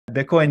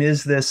Bitcoin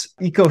is this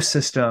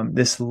ecosystem,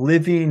 this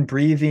living,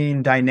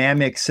 breathing,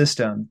 dynamic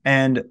system.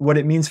 And what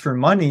it means for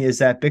money is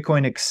that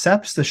Bitcoin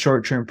accepts the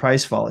short-term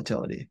price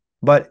volatility.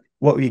 But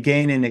what we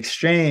gain in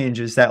exchange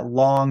is that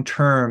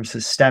long-term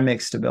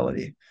systemic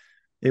stability.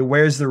 It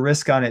wears the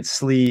risk on its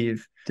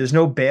sleeve. There's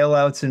no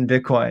bailouts in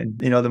Bitcoin.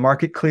 The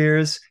market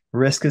clears,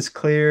 risk is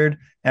cleared,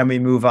 and we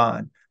move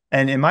on.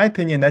 And in my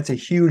opinion, that's a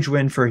huge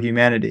win for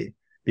humanity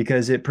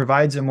because it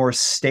provides a more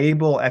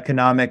stable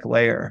economic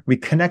layer. We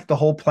connect the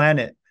whole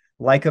planet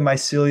like a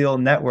mycelial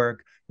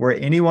network where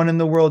anyone in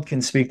the world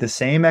can speak the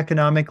same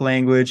economic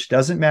language.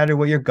 Doesn't matter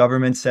what your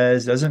government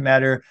says, doesn't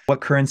matter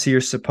what currency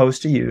you're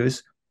supposed to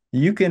use.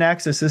 You can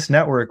access this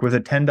network with a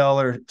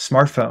 $10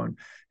 smartphone,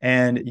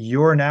 and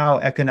you're now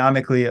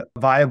economically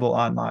viable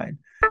online.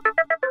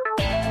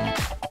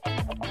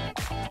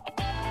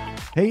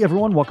 Hey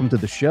everyone, welcome to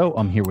the show.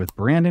 I'm here with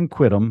Brandon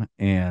Quittem,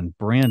 and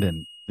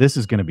Brandon, this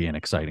is going to be an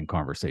exciting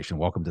conversation.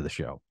 Welcome to the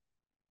show.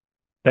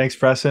 Thanks,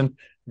 Preston.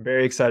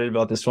 Very excited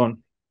about this one.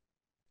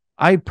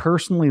 I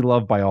personally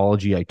love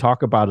biology. I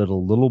talk about it a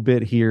little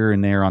bit here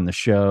and there on the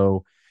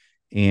show.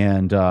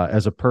 And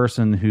as a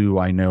person who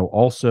I know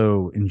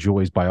also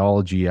enjoys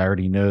biology, I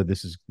already know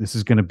this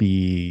is going to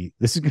be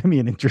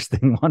an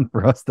interesting one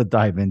for us to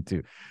dive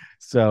into.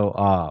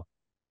 So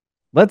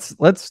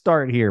let's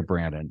start here,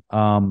 Brandon.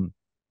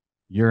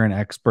 You're an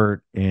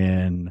expert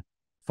in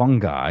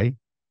fungi.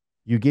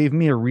 You gave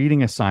me a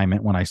reading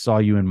assignment when I saw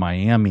you in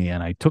Miami,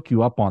 and I took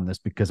you up on this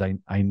because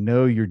I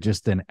know you're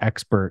just an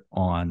expert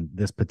on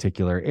this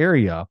particular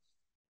area.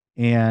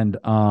 And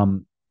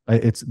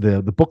it's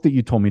the book that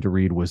you told me to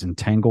read was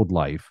Entangled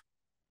Life.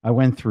 I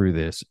went through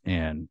this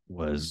and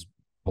was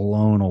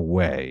blown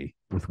away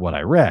with what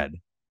I read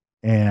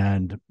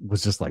and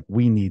was just like,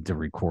 we need to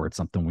record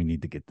something. We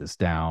need to get this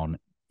down.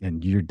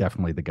 And you're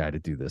definitely the guy to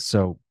do this.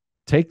 So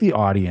take the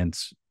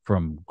audience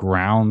from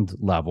ground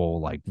level,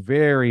 like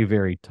very,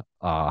 very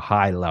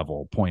high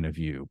level point of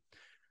view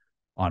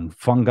on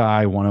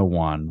Fungi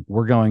 101.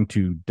 We're going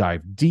to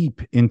dive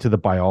deep into the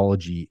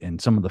biology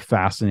and some of the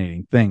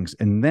fascinating things.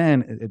 And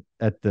then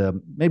at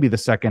maybe the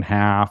second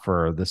half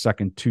or the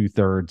second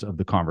 2/3 of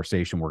the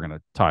conversation, we're going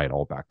to tie it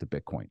all back to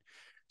Bitcoin.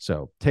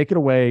 So take it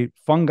away,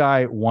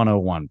 Fungi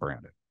 101,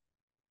 Brandon.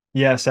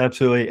 Yes,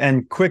 absolutely.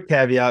 And quick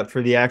caveat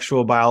for the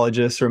actual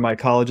biologists or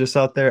mycologists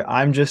out there,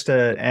 I'm just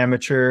an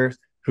amateur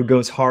who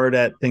goes hard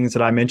at things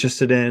that I'm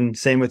interested in.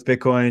 Same with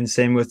Bitcoin,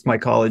 same with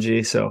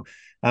mycology. So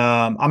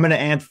I'm going to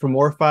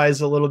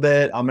anthropomorphize a little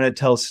bit. I'm going to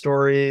tell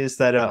stories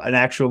that an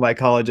actual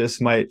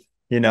mycologist might,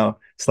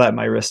 slap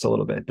my wrist a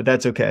little bit, but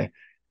that's okay.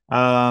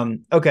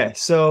 Okay,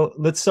 so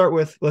let's start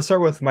with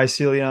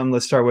mycelium.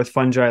 Let's start with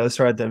fungi. Let's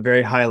start at the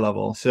very high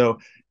level. So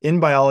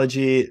in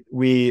biology,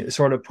 we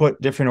sort of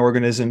put different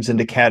organisms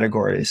into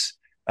categories.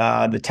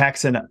 The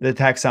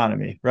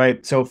taxonomy,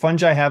 right? So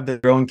fungi have their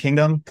own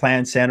kingdom: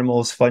 plants,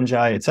 animals,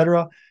 fungi,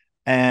 etc.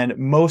 And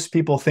most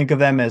people think of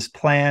them as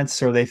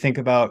plants, or they think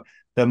about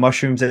the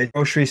mushrooms at a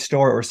grocery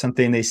store or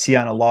something they see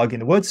on a log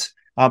in the woods.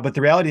 But the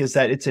reality is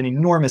that it's an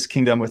enormous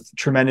kingdom with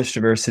tremendous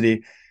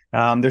diversity.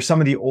 There's some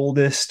of the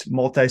oldest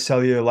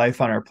multicellular life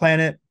on our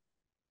planet.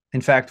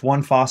 In fact,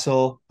 one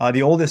fossil,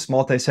 the oldest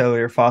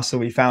multicellular fossil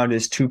we found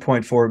is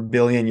 2.4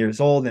 billion years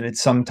old, and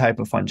it's some type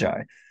of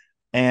fungi.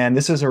 And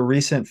this is a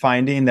recent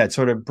finding that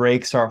sort of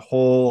breaks our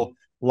whole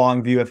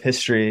long view of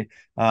history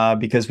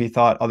because we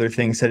thought other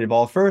things had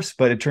evolved first,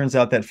 but it turns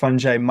out that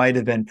fungi might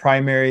have been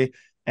primary,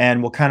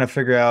 and we'll kind of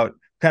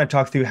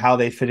talk through how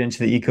they fit into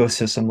the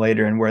ecosystem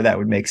later and where that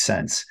would make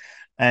sense.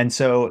 And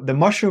so the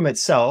mushroom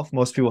itself,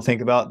 most people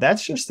think about,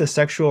 that's just the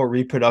sexual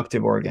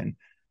reproductive organ.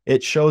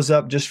 It shows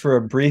up just for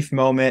a brief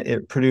moment.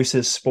 It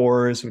produces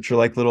spores, which are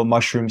like little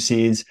mushroom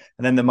seeds,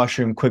 and then the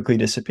mushroom quickly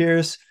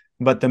disappears.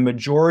 But the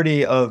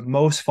majority of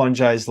most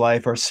fungi's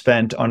life are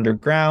spent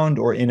underground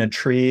or in a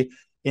tree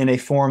in a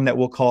form that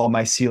we'll call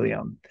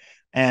mycelium.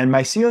 And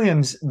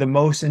mycelium's the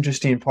most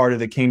interesting part of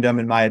the kingdom,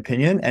 in my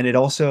opinion. And it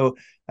also,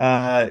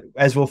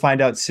 as we'll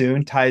find out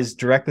soon, ties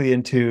directly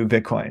into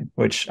Bitcoin,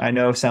 which I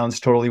know sounds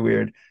totally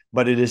weird,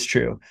 but it is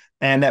true.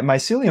 And that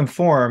mycelium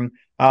form,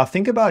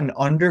 think about an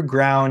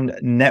underground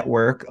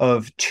network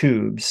of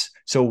tubes.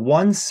 So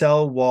one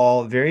cell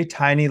wall, very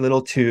tiny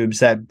little tubes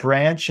that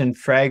branch and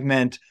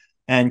fragment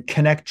and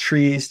connect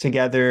trees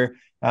together.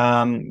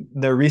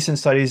 The recent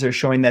studies are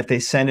showing that they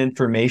send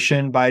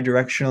information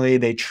bidirectionally,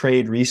 they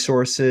trade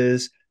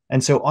resources.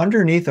 And so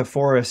underneath a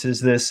forest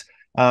is this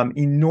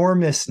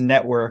enormous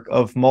network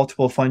of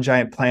multiple fungi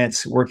and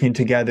plants working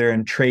together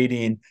and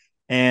trading.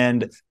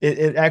 And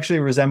it actually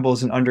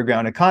resembles an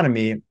underground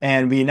economy.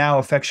 And we now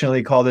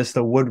affectionately call this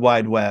the Wood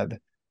Wide Web,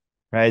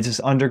 right? It's this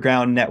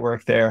underground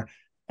network there.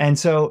 And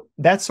so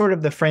that's sort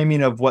of the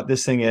framing of what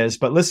this thing is.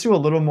 But let's do a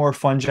little more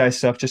fungi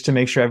stuff just to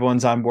make sure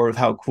everyone's on board with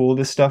how cool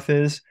this stuff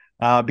is,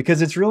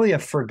 because it's really a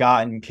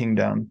forgotten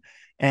kingdom.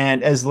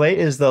 And as late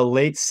as the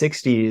late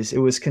 60s, it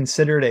was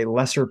considered a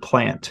lesser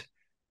plant,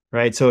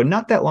 right? So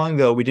not that long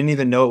ago, we didn't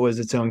even know it was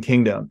its own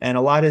kingdom. And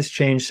a lot has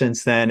changed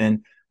since then.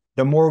 And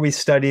the more we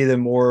study, the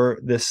more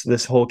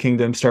this whole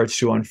kingdom starts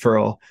to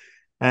unfurl.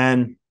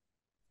 And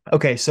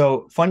Okay,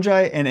 so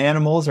fungi and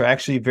animals are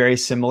actually very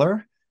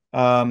similar,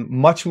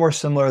 much more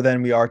similar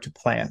than we are to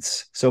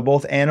plants. So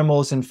both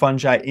animals and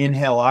fungi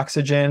inhale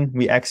oxygen,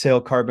 we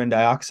exhale carbon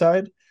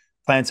dioxide.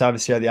 Plants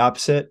obviously are the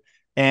opposite.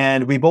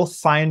 And we both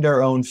find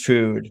our own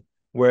food,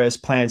 whereas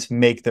plants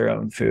make their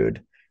own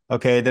food.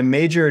 Okay, the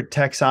major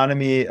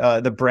taxonomy,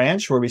 the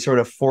branch where we sort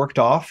of forked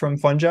off from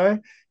fungi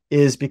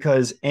is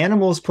because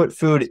animals put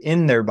food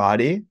in their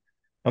body.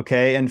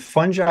 Okay, and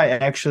fungi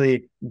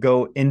actually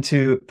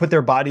put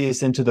their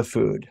bodies into the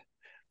food.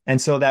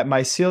 And so that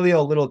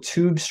mycelial little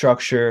tube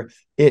structure,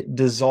 it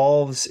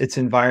dissolves its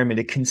environment,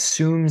 it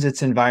consumes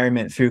its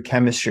environment through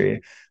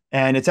chemistry.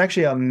 And it's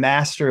actually a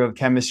master of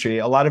chemistry.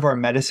 A lot of our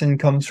medicine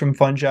comes from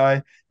fungi.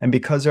 And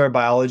because our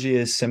biology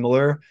is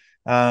similar,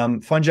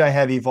 fungi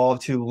have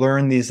evolved to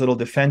learn these little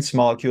defense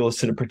molecules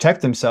to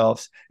protect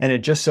themselves. And it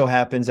just so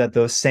happens that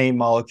those same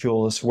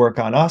molecules work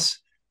on us.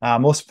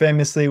 Most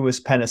famously was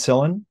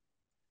penicillin,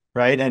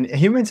 right? And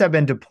humans have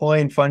been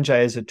deploying fungi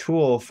as a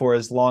tool for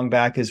as long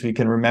back as we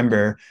can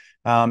remember.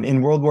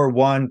 In World War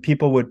I,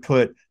 people would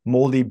put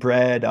moldy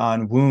bread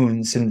on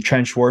wounds in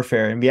trench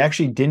warfare, and we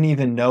actually didn't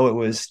even know it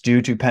was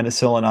due to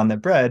penicillin on the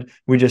bread.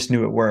 We just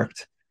knew it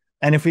worked.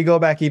 And if we go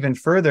back even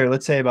further,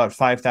 let's say about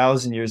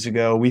 5,000 years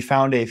ago, we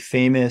found a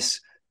famous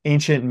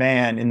ancient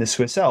man in the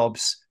Swiss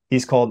Alps.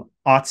 He's called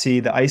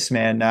Otzi the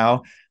Iceman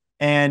now.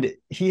 And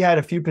he had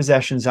a few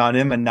possessions on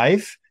him, a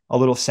knife, a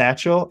little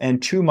satchel,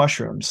 and 2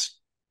 mushrooms.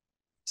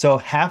 So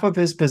half of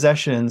his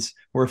possessions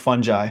were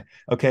fungi.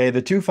 Okay,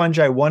 the 2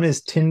 fungi, one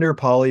is tinder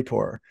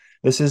polypore.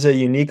 This is a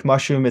unique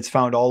mushroom. It's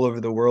found all over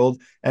the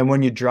world. And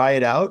when you dry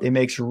it out, it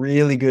makes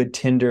really good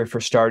tinder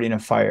for starting a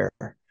fire.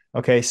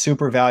 Okay,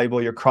 super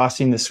valuable. You're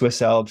crossing the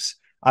Swiss Alps.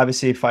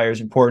 Obviously, fire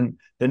is important.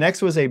 The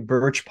next was a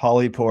birch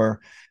polypore,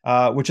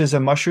 which is a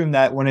mushroom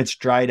that when it's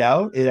dried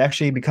out, it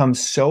actually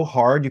becomes so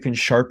hard you can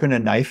sharpen a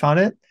knife on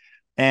it.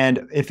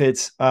 And if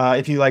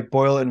you like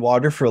boil it in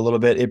water for a little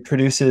bit, it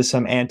produces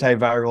some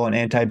antiviral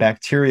and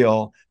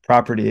antibacterial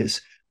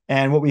properties.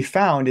 And what we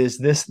found is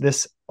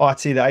this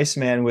Otzi the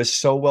Iceman was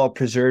so well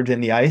preserved in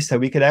the ice that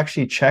we could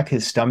actually check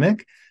his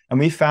stomach, and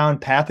we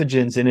found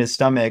pathogens in his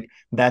stomach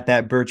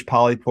that birch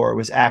polypore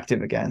was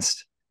active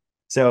against.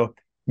 So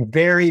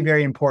very,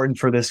 very important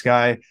for this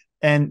guy.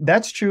 And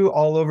that's true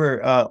all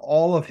over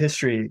all of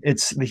history.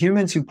 It's the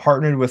humans who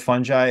partnered with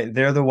fungi.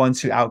 They're the ones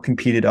who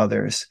outcompeted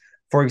others.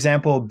 For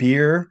example,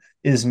 beer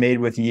is made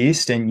with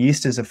yeast, and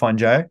yeast is a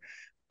fungi.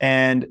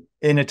 And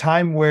in a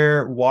time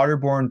where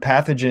waterborne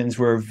pathogens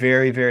were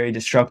very, very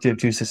destructive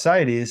to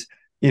societies,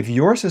 if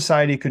your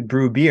society could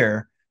brew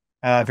beer,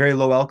 very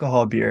low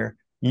alcohol beer,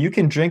 you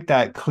can drink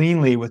that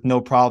cleanly with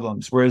no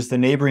problems, whereas the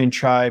neighboring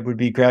tribe would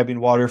be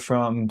grabbing water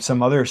from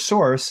some other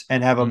source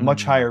and have a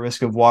much higher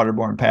risk of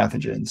waterborne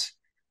pathogens.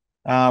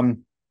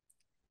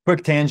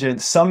 Quick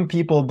tangent. Some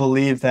people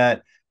believe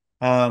that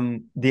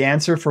the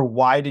answer for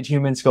why did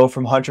humans go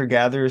from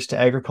hunter-gatherers to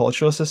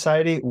agricultural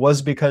society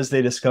was because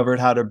they discovered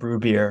how to brew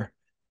beer.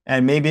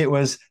 And maybe it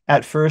was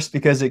at first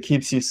because it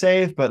keeps you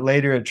safe, but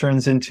later it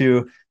turns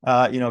into,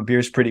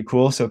 beer's pretty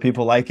cool, so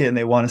people like it and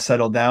they want to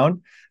settle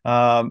down.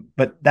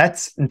 But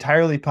that's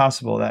entirely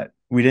possible that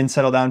we didn't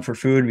settle down for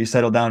food, we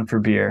settled down for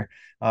beer.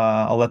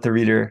 I'll let the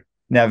reader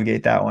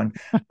navigate that one.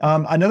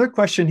 Another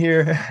question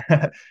here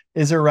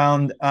is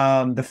around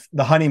the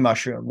honey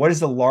mushroom. What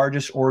is the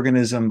largest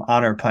organism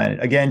on our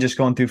planet? Again, just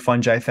going through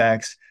fungi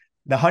facts.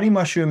 The honey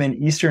mushroom in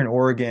Eastern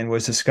Oregon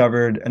was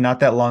discovered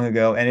not that long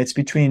ago, and it's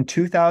between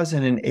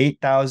 2,000 and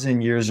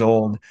 8,000 years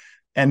old.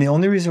 And the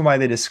only reason why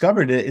they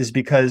discovered it is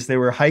because they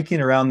were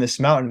hiking around this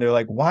mountain. They're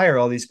like, why are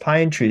all these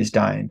pine trees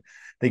dying?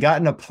 They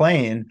got in a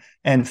plane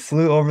and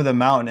flew over the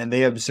mountain, and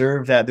they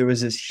observed that there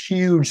was this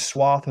huge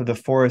swath of the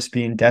forest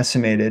being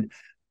decimated.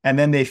 And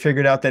then they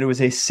figured out that it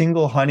was a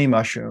single honey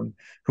mushroom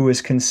who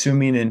was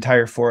consuming an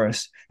entire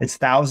forest. It's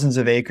thousands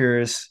of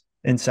acres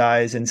in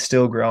size and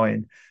still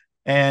growing.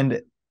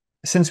 And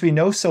since we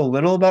know so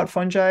little about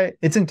fungi,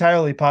 it's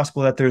entirely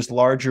possible that there's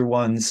larger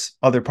ones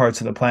other parts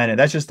of the planet.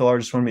 That's just the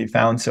largest one we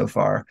found so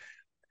far.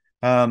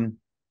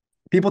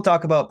 People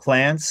talk about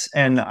plants,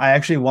 and I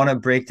actually want to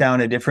break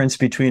down a difference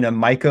between a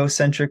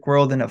mycocentric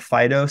world and a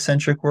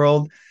phytocentric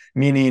world,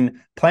 meaning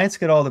plants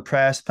get all the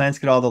press, plants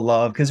get all the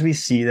love because we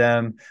see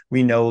them,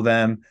 we know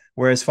them,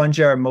 whereas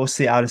fungi are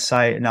mostly out of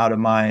sight and out of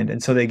mind,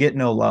 and so they get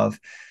no love.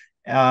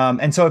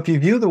 And so if you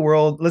view the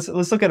world, let's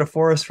look at a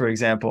forest, for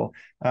example.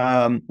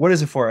 What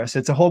is a forest?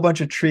 It's a whole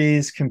bunch of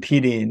trees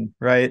competing,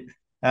 right?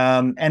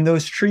 And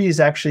those trees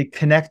actually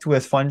connect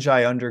with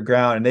fungi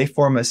underground, and they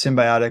form a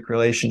symbiotic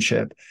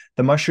relationship.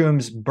 The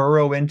mushrooms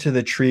burrow into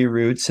the tree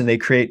roots and they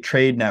create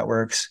trade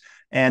networks.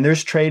 And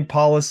there's trade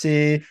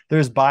policy,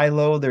 there's buy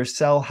low, there's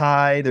sell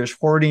high, there's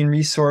hoarding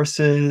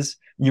resources.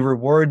 You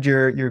reward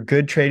your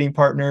good trading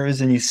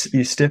partners and you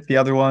stiff the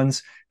other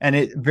ones. And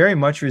it very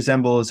much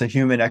resembles a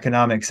human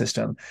economic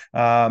system.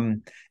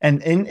 And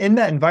in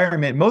that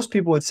environment, most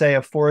people would say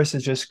a forest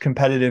is just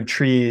competitive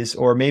trees,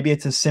 or maybe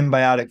it's a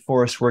symbiotic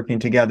forest working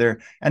together.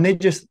 And they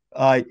just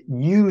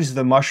use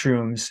the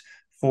mushrooms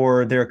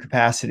for their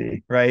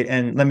capacity, right?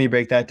 And let me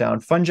break that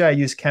down. Fungi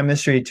use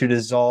chemistry to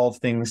dissolve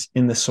things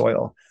in the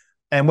soil.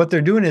 And what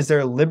they're doing is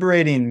they're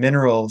liberating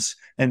minerals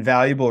and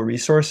valuable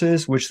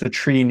resources, which the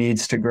tree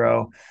needs to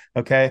grow.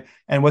 Okay.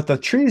 And what the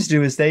trees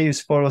do is they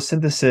use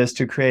photosynthesis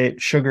to create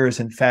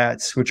sugars and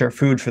fats, which are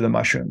food for the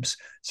mushrooms.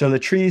 So the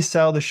trees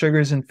sell the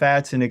sugars and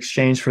fats in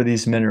exchange for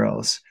these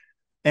minerals.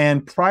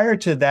 And prior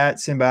to that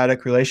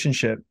symbiotic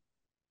relationship,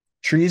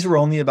 trees were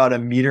only about a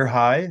meter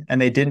high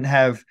and they didn't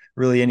have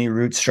really any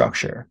root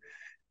structure.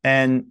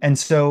 And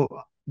so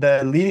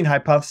the leading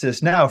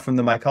hypothesis now from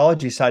the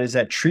mycology side is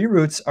that tree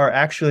roots are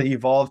actually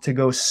evolved to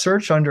go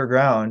search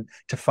underground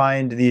to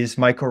find these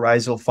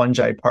mycorrhizal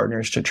fungi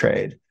partners to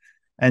trade.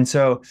 And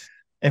so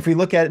if we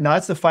look at it, now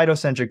it's the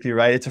phytocentric view,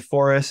 right? It's a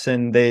forest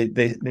and they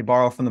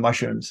borrow from the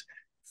mushrooms.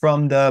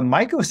 From the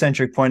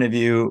mycocentric point of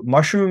view,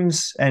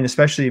 mushrooms and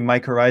especially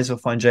mycorrhizal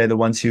fungi, the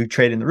ones who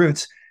trade in the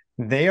roots,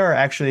 they are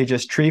actually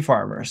just tree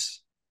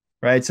farmers,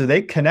 right? So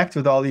they connect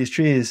with all these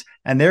trees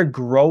and they're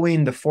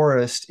growing the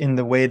forest in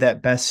the way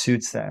that best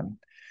suits them.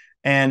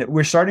 And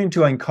we're starting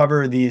to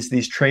uncover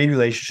these trade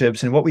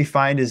relationships. And what we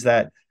find is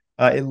that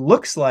it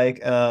looks like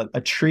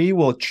a tree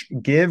will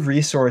give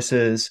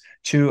resources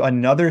to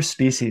another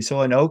species.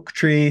 So an oak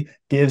tree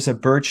gives a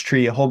birch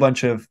tree a whole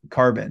bunch of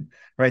carbon,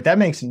 right? That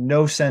makes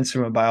no sense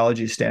from a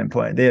biology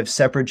standpoint. They have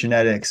separate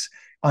genetics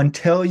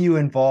until you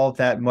involve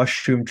that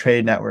mushroom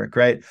trade network,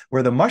 right?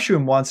 Where the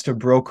mushroom wants to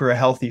broker a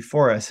healthy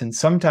forest. And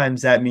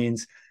sometimes that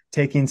means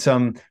taking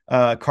some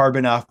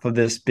carbon off of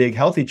this big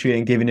healthy tree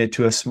and giving it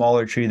to a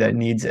smaller tree that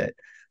needs it.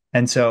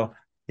 And so,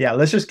 yeah,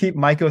 let's just keep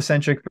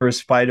mycocentric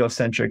versus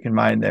phytocentric in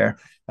mind there.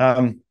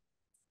 A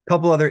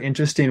couple other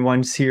interesting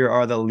ones here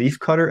are the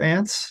leafcutter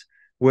ants,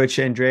 which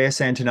Andreas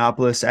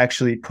Antonopoulos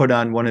actually put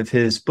on one of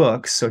his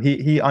books. So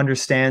he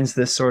understands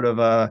this sort of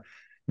a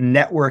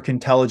network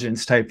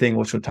intelligence type thing,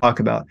 which we'll talk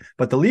about.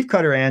 But the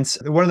leafcutter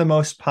ants are one of the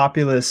most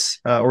populous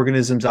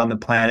organisms on the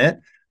planet.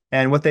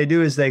 And what they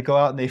do is they go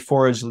out and they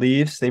forage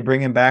leaves, they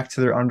bring them back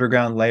to their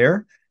underground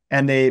lair,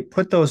 and they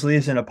put those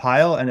leaves in a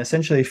pile and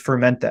essentially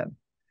ferment them.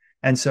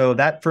 And so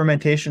that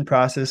fermentation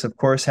process, of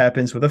course,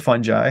 happens with a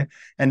fungi,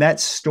 and that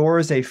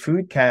stores a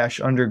food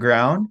cache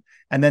underground.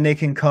 And then they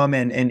can come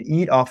and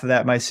eat off of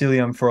that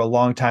mycelium for a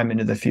long time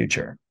into the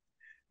future,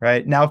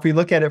 right? Now, if we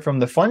look at it from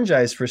the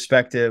fungi's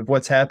perspective,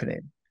 what's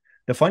happening?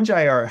 The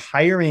fungi are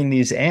hiring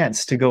these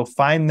ants to go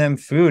find them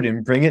food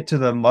and bring it to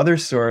the mother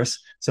source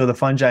so the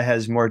fungi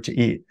has more to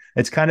eat.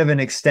 It's kind of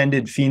an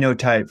extended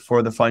phenotype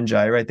for the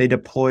fungi, right? They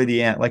deploy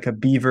the ant like a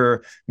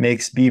beaver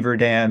makes beaver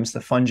dams.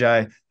 The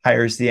fungi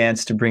hires the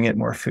ants to bring it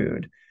more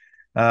food.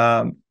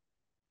 Yeah,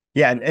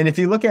 and if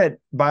you look at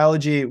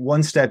biology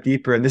one step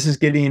deeper, and this is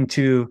getting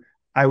into,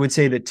 I would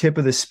say, the tip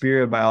of the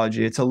spear of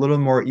biology. It's a little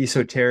more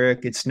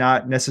esoteric. It's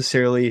not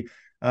necessarily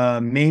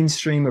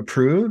mainstream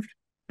approved,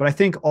 but I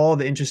think all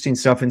the interesting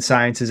stuff in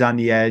science is on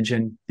the edge.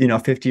 And,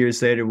 50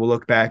 years later, we'll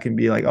look back and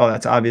be like, oh,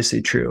 that's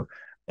obviously true.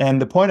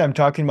 And the point I'm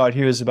talking about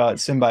here is about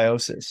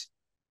symbiosis.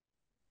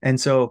 And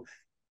so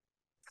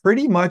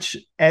pretty much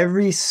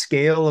every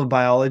scale of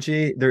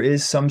biology, there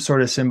is some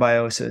sort of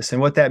symbiosis. And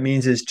what that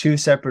means is two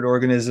separate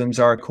organisms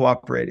are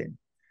cooperating.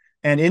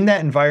 And in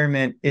that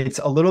environment, it's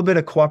a little bit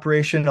of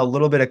cooperation, a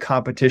little bit of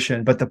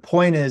competition. But the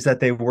point is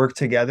that they work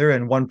together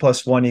and 1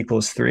 +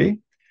 1 = 3.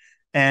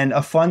 And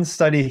a fun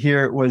study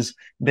here was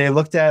they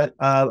looked at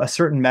a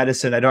certain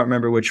medicine. I don't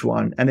remember which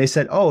one. And they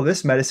said, oh,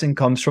 this medicine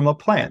comes from a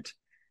plant.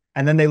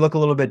 And then they look a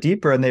little bit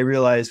deeper and they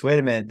realize, wait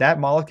a minute, that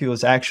molecule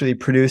is actually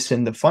produced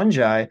in the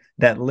fungi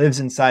that lives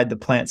inside the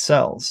plant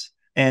cells.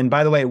 And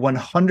by the way,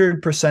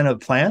 100%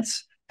 of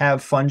plants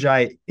have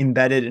fungi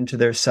embedded into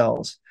their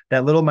cells.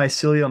 That little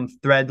mycelium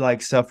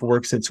thread-like stuff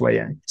works its way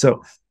in.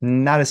 So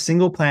not a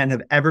single plant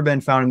have ever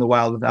been found in the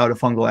wild without a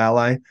fungal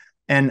ally.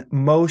 And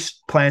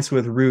most plants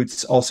with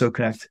roots also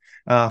connect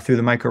through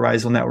the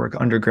mycorrhizal network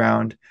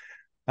underground.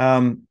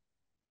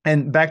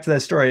 And back to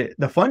that story,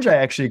 the fungi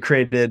actually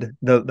created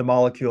the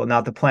molecule,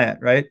 not the plant,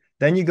 right?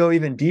 Then you go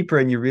even deeper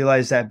and you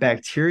realize that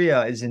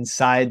bacteria is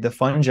inside the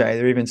fungi.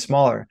 They're even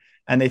smaller.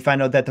 And they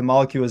find out that the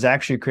molecule is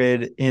actually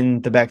created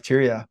in the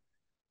bacteria.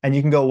 And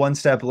you can go one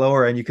step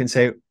lower and you can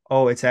say,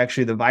 oh, it's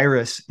actually the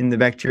virus in the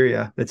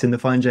bacteria that's in the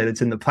fungi,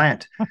 that's in the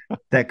plant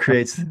that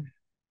creates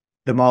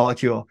the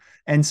molecule.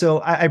 And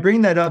so I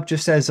bring that up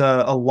just as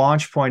a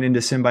launch point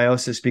into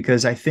symbiosis,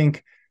 because I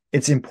think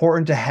it's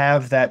important to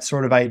have that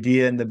sort of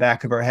idea in the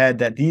back of our head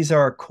that these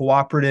are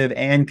cooperative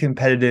and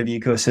competitive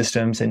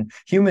ecosystems, and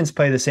humans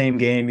play the same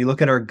game. You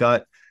look at our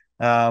gut,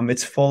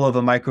 it's full of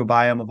a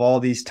microbiome of all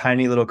these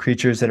tiny little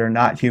creatures that are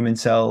not human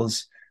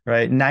cells,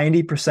 right?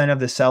 90% of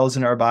the cells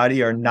in our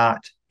body are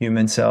not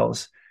human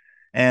cells.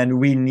 And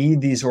we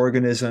need these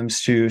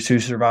organisms to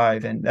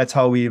survive. And that's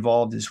how we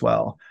evolved as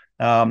well.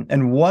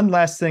 And one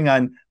last thing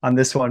on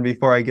this one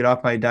before I get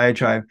off my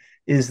diatribe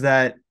is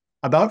that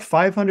about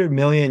 500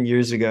 million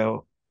years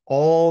ago,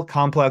 all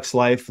complex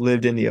life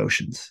lived in the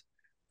oceans.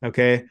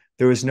 Okay.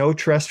 There was no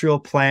terrestrial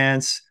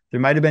plants. There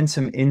might have been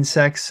some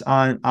insects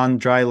on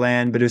dry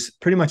land, but it was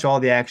pretty much all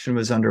the action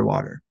was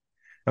underwater.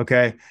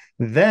 Okay.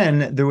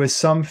 Then there was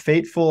some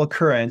fateful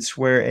occurrence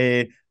where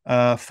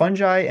a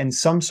fungi and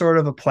some sort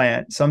of a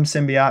plant, some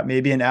symbiote,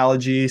 maybe an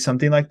algae,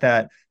 something like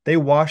that, they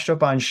washed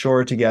up on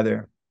shore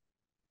together.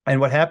 And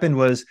what happened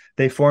was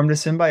they formed a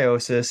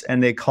symbiosis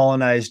and they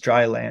colonized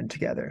dry land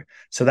together.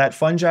 So that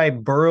fungi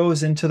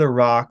burrows into the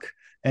rock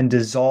and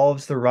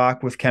dissolves the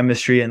rock with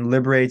chemistry and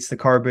liberates the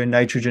carbon,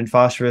 nitrogen,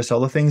 phosphorus, all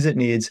the things it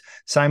needs.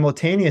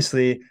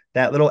 Simultaneously,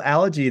 that little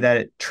algae that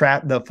it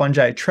trapped, the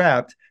fungi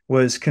trapped,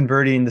 was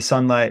converting the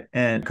sunlight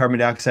and carbon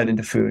dioxide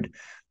into food.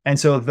 And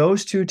so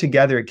those two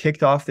together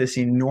kicked off this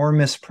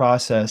enormous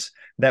process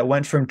that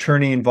went from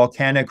turning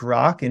volcanic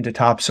rock into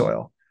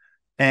topsoil.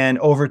 And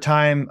over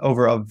time,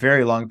 over a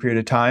very long period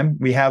of time,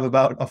 we have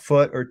about a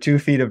foot or 2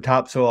 feet of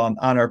topsoil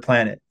on our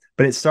planet.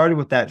 But it started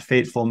with that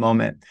fateful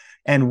moment.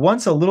 And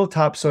once a little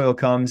topsoil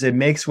comes, it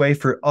makes way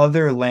for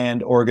other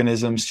land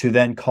organisms to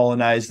then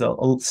colonize the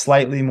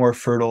slightly more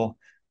fertile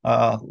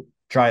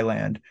dry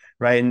land,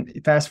 right?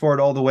 And fast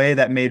forward all the way,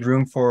 that made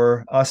room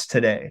for us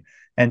today.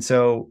 And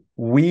so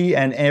we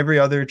and every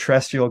other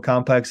terrestrial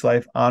complex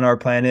life on our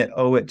planet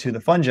owe it to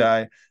the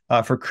fungi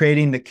for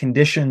creating the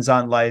conditions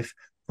on life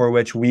for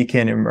which we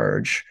can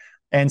emerge.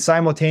 And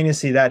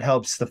simultaneously, that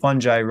helps the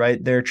fungi,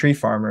 right? They're tree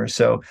farmers.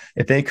 So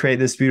if they create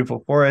this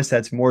beautiful forest,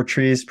 that's more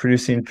trees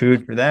producing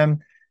food for them.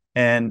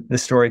 And the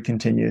story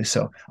continues.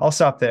 So I'll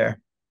stop there.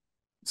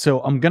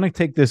 So I'm going to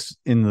take this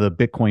in the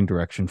Bitcoin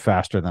direction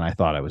faster than I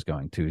thought I was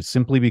going to,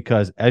 simply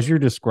because as you're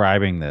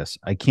describing this,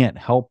 I can't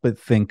help but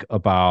think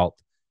about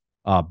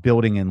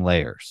building in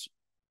layers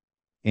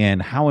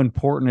and how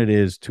important it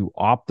is to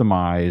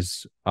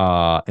optimize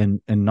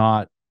and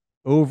not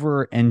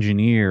over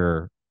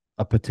engineer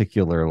a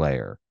particular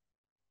layer.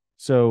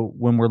 So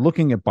when we're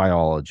looking at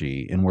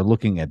biology and we're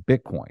looking at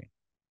Bitcoin,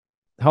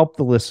 help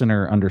the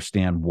listener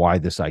understand why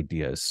this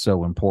idea is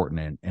so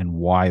important and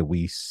why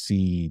we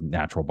see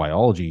natural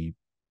biology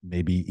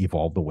maybe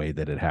evolve the way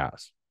that it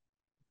has.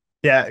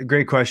 Yeah,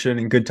 great question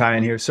and good tie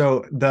in here.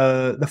 So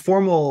the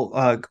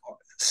formal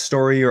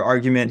story or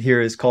argument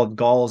here is called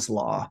Gall's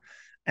law.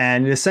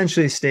 And it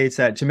essentially states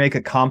that to make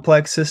a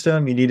complex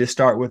system, you need to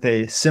start with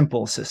a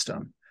simple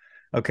system.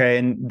 Okay.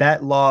 And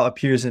that law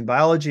appears in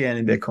biology and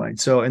in Bitcoin.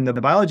 So in the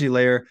biology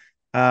layer,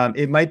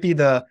 it might be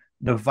the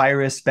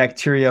virus,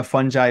 bacteria,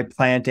 fungi,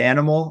 plant,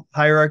 animal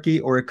hierarchy,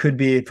 or it could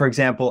be, for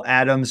example,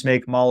 atoms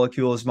make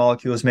molecules,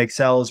 molecules make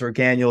cells,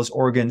 organules,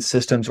 organs,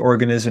 systems,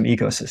 organism,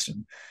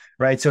 ecosystem,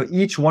 right? So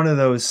each one of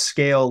those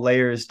scale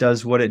layers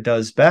does what it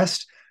does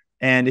best.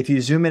 And if you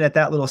zoom in at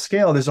that little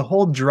scale, there's a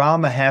whole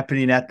drama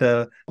happening at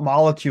the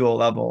molecule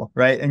level,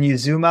 right? And you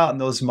zoom out,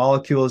 and those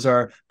molecules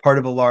are part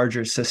of a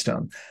larger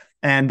system.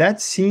 And that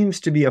seems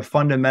to be a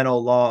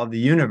fundamental law of the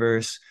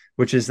universe,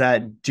 which is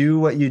that do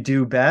what you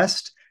do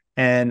best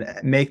and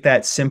make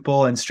that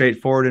simple and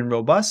straightforward and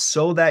robust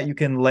so that you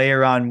can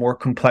layer on more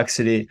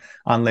complexity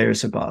on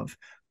layers above.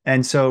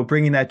 And so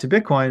bringing that to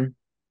Bitcoin,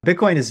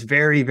 Bitcoin is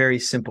very, very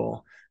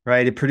simple,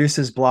 right? It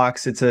produces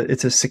blocks. It's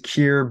a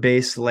secure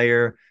base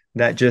layer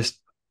that just,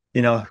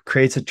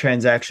 creates a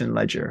transaction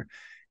ledger.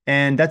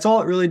 And that's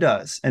all it really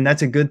does. And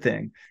that's a good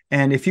thing.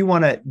 And if you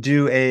want to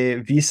do a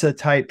Visa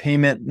type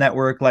payment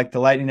network like the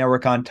Lightning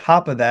Network on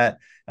top of that,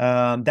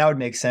 that would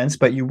make sense.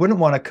 But you wouldn't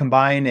want to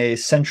combine a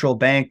central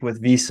bank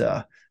with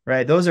Visa,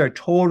 right? Those are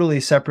totally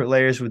separate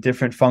layers with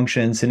different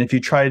functions. And if you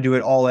try to do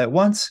it all at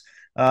once,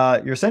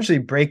 you're essentially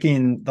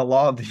breaking the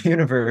law of the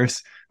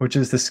universe, which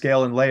is the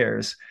scale and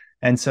layers.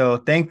 And so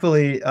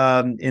thankfully,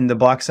 in the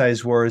block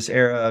size wars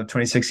era of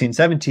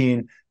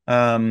 2016-17,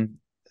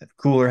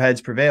 cooler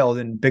heads prevailed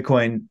and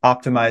Bitcoin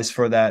optimized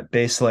for that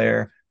base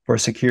layer for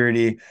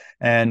security.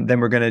 And then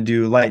we're going to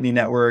do Lightning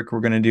Network. We're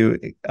going to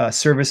do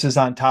services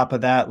on top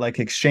of that, like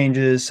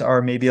exchanges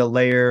are maybe a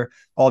layer,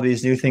 all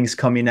these new things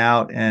coming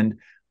out. And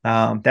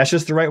that's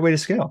just the right way to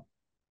scale.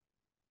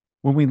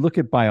 When we look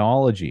at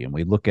biology and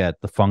we look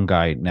at the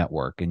fungi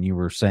network, and you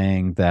were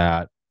saying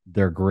that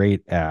they're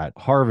great at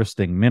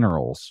harvesting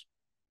minerals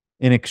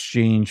in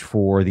exchange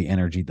for the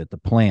energy that the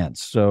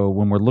plants. So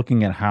when we're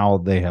looking at how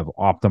they have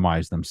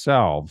optimized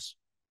themselves,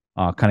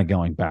 kind of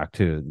going back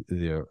to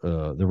the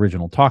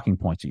original talking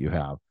points that you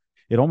have,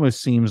 it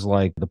almost seems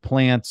like the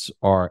plants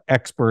are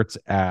experts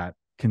at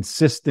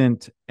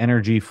consistent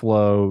energy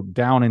flow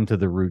down into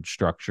the root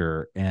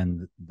structure,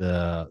 and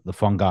the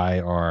fungi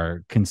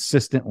are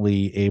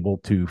consistently able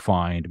to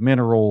find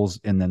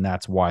minerals, and then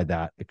that's why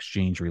that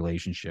exchange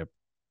relationship,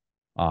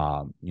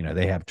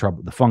 they have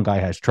trouble. The fungi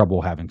has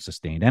trouble having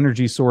sustained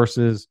energy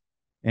sources,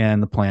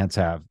 and the plants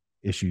have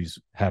issues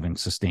having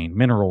sustained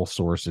mineral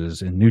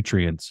sources and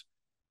nutrients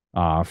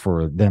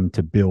for them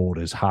to build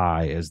as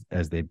high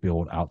as they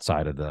build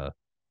outside of the.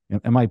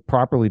 Am I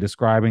properly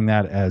describing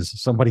that as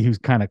somebody who's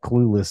kind of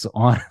clueless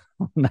on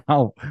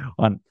now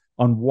on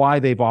why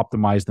they've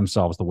optimized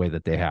themselves the way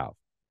that they have?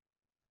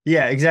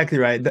 Yeah, exactly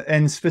right.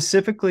 And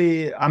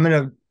specifically, I'm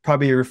going to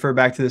probably refer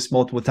back to this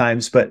multiple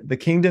times, but the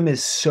kingdom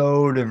is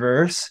so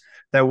diverse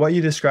that what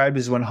you described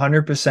is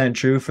 100%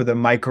 true for the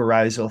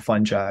mycorrhizal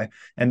fungi.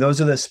 And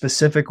those are the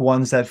specific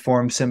ones that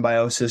form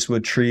symbiosis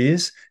with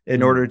trees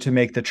in order to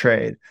make the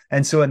trade.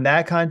 And so in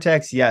that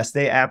context, yes,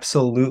 they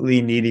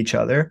absolutely need each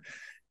other.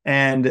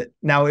 And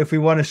now if we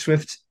want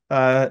to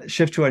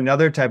shift to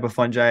another type of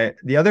fungi,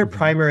 the other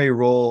primary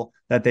role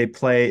that they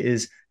play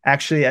is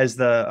actually as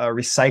the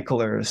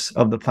recyclers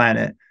of the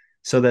planet.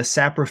 So the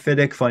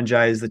saprophytic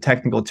fungi is the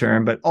technical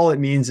term, but all it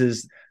means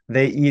is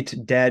they eat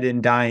dead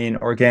and dying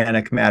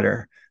organic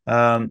matter.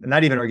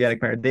 Not even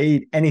organic matter. They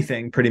eat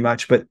anything pretty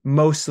much, but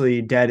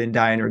mostly dead and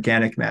dying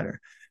organic matter.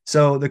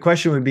 So the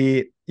question would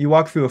be, you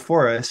walk through a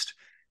forest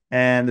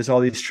and there's all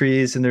these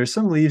trees and there's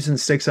some leaves and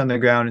sticks on the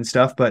ground and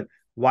stuff, but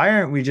why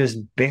aren't we just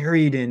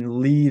buried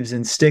in leaves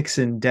and sticks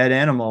and dead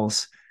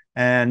animals?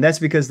 And that's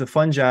because the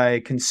fungi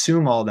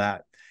consume all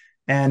that.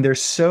 And they're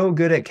so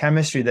good at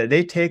chemistry that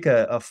they take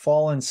a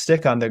fallen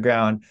stick on the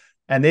ground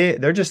and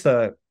they're just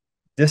the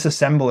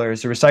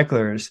disassemblers, the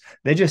recyclers.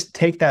 They just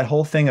take that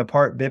whole thing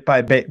apart bit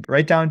by bit,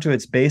 right down to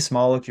its base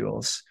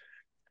molecules.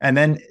 And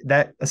then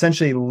that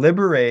essentially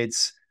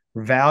liberates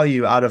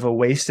value out of a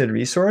wasted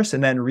resource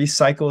and then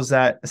recycles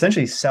that,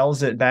 essentially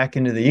sells it back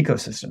into the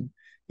ecosystem,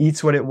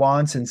 eats what it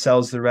wants and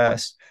sells the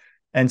rest.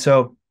 And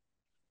so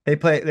they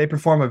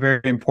perform a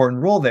very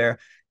important role there.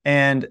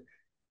 And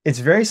it's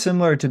very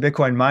similar to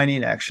Bitcoin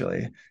mining,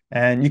 actually.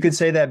 And you could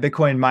say that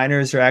Bitcoin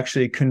miners are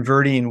actually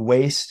converting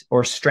waste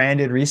or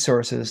stranded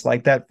resources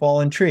like that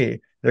fallen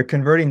tree. They're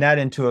converting that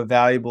into a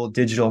valuable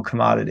digital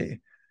commodity,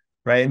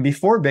 right? And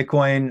before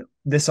Bitcoin,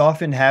 this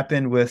often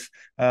happened with,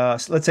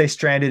 let's say,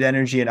 stranded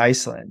energy in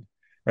Iceland,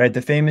 right?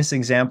 The famous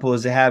example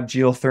is to have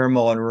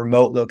geothermal in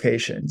remote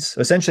locations. So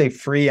essentially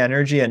free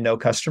energy and no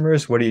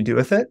customers. What do you do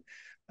with it?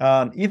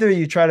 Either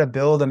you try to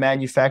build a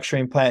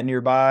manufacturing plant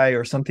nearby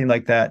or something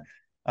like that.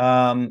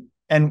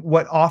 And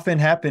what often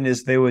happened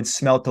is they would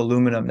smelt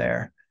aluminum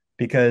there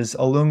because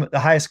the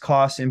highest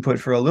cost input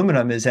for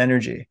aluminum is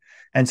energy.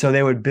 And so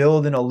they would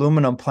build an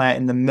aluminum plant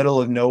in the middle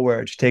of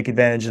nowhere to take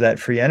advantage of that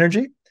free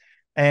energy.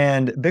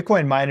 And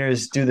Bitcoin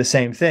miners do the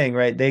same thing,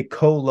 right? They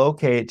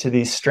co-locate to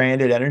these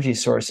stranded energy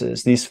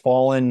sources, these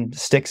fallen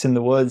sticks in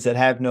the woods that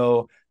have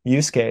no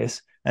use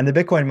case. And the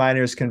Bitcoin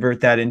miners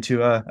convert that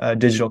into a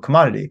digital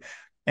commodity.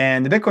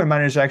 And the Bitcoin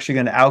miners are actually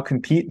going to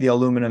outcompete the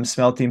aluminum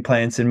smelting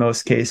plants in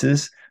most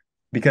cases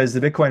because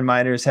the Bitcoin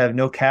miners have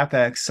no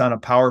capex on a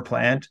power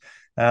plant.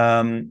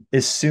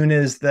 As soon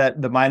as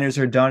the miners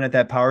are done at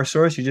that power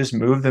source, you just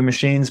move the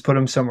machines, put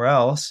them somewhere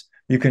else.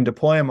 You can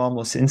deploy them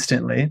almost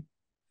instantly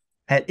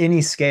at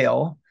any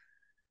scale,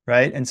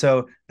 right? And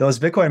so those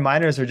Bitcoin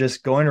miners are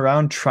just going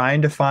around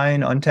trying to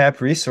find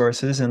untapped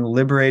resources and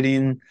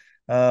liberating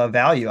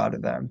value out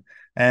of them.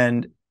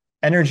 And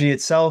energy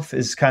itself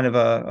is kind of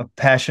a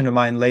passion of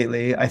mine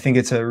lately. I think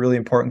it's a really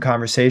important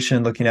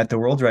conversation looking at the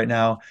world right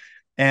now.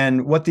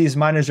 And what these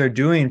miners are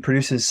doing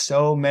produces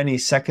so many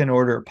second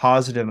order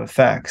positive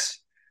effects,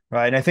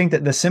 right? And I think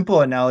that the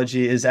simple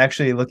analogy is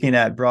actually looking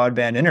at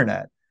broadband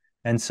internet.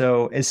 And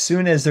so as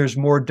soon as there's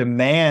more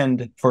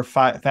demand for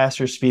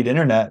faster speed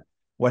internet,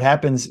 what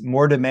happens?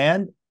 More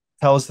demand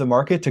tells the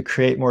market to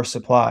create more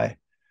supply.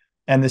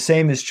 And the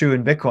same is true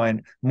in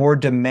Bitcoin. More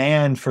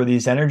demand for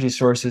these energy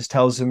sources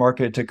tells the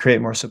market to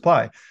create more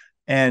supply.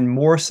 And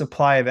more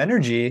supply of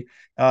energy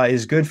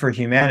is good for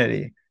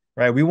humanity,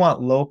 right? We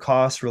want low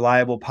cost,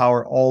 reliable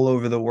power all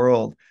over the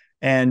world.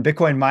 And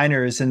Bitcoin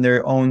miners in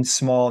their own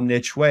small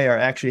niche way are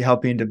actually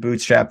helping to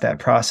bootstrap that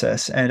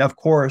process. And of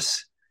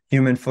course,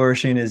 human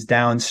flourishing is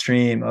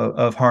downstream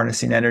of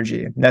harnessing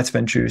energy. That's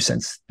been true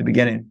since the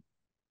beginning.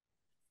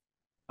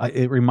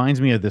 It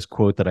reminds me of this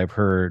quote that I've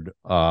heard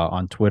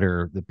on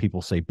Twitter that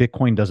people say,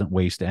 Bitcoin doesn't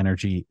waste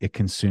energy, it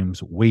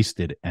consumes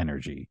wasted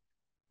energy.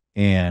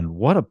 And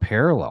what a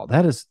parallel.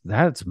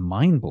 That's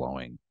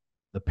mind-blowing,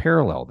 the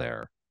parallel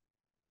there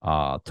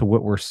to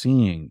what we're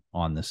seeing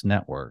on this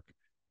network.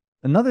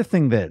 Another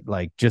thing that,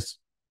 like, just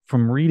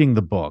from reading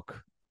the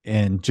book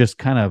and just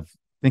kind of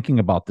thinking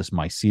about this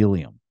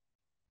mycelium,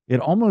 it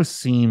almost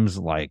seems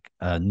like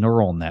a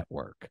neural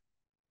network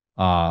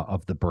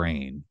of the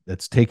brain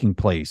that's taking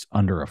place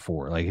under a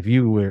forest. Like if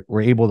you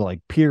were able to like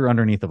peer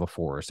underneath of a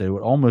forest, it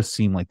would almost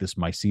seem like this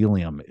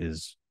mycelium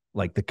is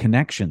like the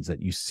connections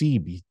that you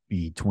see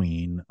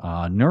between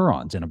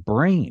neurons in a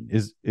brain.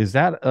 Is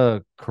that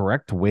a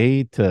correct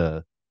way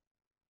to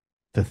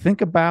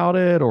think about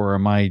it, or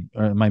am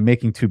I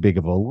making too big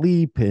of a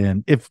leap?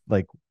 And if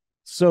like,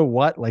 so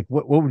what? Like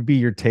what would be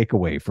your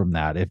takeaway from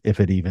that if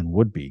it even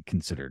would be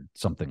considered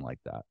something like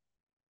that?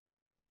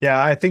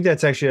 Yeah, I think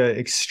that's actually an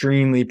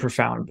extremely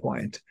profound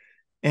point.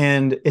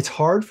 And it's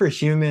hard for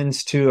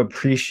humans to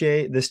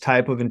appreciate this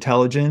type of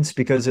intelligence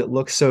because it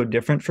looks so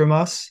different from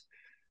us,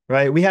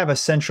 right? We have a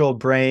central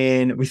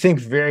brain. We think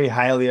very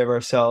highly of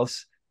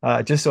ourselves.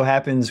 It just so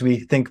happens we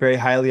think very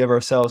highly of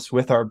ourselves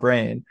with our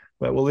brain,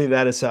 but we'll leave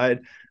that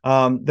aside.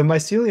 The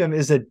mycelium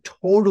is a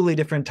totally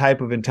different type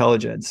of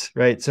intelligence,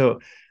 right? So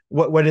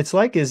what it's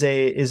like is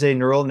a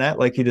neural net,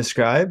 like you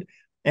described,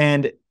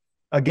 and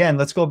again,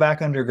 let's go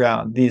back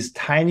underground. These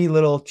tiny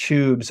little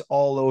tubes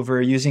all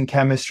over, using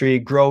chemistry,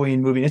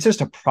 growing, moving. It's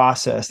just a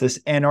process, this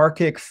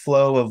anarchic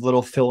flow of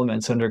little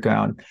filaments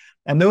underground.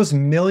 And those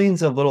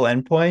millions of little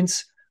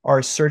endpoints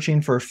are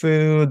searching for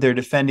food. They're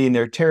defending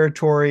their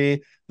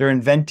territory. They're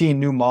inventing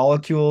new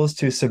molecules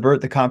to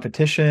subvert the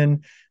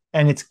competition.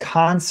 And it's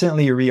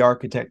constantly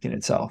re-architecting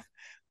itself.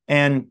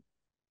 And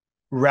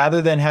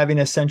rather than having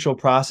a central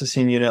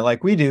processing unit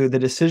like we do, the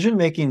decision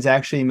making is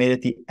actually made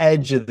at the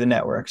edge of the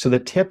network. So the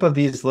tip of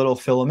these little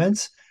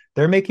filaments,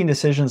 they're making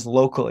decisions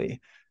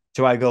locally.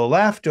 Do I go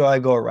left? Do I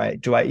go right?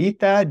 Do I eat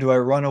that? Do I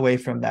run away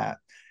from that?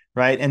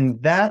 Right.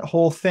 And that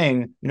whole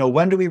thing,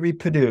 when do we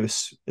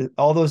reproduce?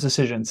 All those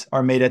decisions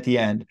are made at the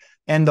end.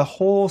 And the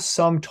whole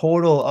sum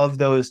total of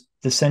those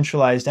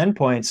decentralized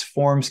endpoints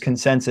forms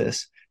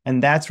consensus.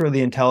 And that's where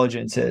the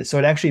intelligence is. So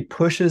it actually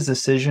pushes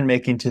decision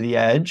making to the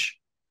edge,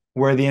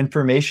 where the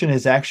information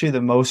is actually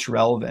the most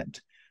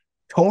relevant.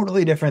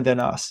 Totally different than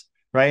us,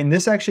 right? And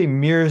this actually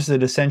mirrors the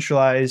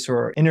decentralized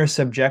or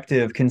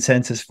intersubjective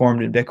consensus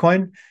formed in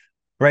Bitcoin,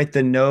 right?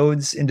 The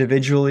nodes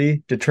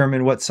individually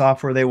determine what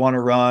software they want to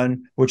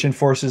run, which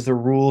enforces the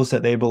rules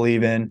that they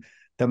believe in.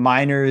 The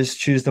miners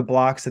choose the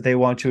blocks that they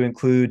want to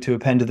include to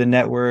append to the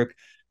network.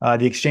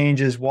 The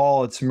exchanges,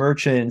 wallets,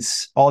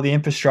 merchants, all the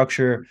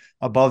infrastructure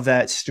above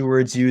that,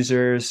 stewards,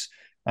 users,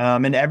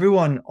 and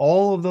everyone,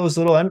 all of those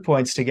little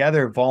endpoints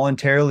together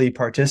voluntarily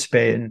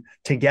participate and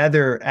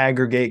together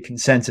aggregate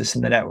consensus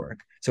in the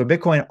network. So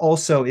Bitcoin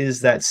also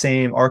is that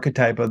same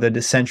archetype of the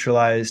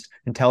decentralized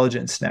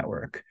intelligence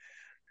network.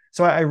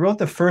 So I wrote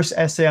the first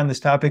essay on this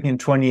topic in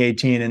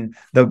 2018, and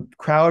the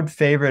crowd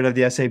favorite of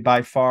the essay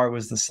by far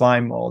was the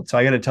slime mold. So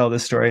I got to tell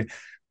this story.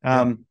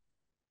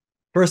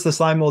 First, the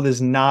slime mold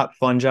is not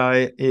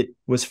fungi. It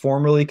was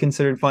formerly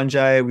considered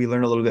fungi. We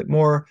learned a little bit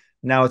more.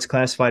 Now it's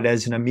classified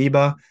as an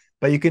amoeba.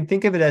 But you can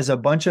think of it as a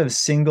bunch of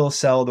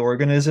single-celled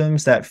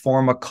organisms that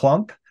form a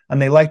clump,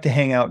 and they like to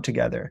hang out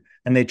together,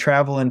 and they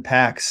travel in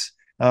packs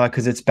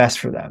because it's best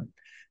for them.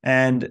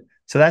 And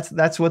so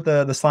that's what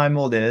the slime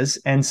mold is.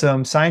 And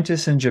some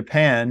scientists in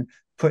Japan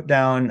put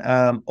down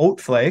oat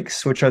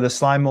flakes, which are the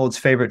slime mold's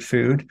favorite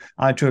food,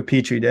 onto a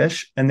petri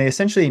dish, and they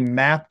essentially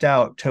mapped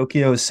out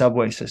Tokyo's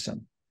subway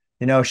system.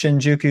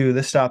 Shinjuku,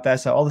 this stop,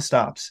 that stop, all the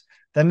stops.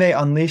 Then they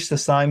unleashed the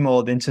slime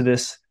mold into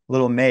this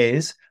little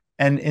maze.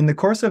 And in the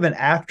course of an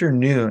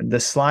afternoon, the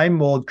slime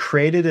mold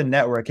created a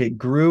network. It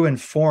grew and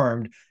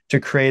formed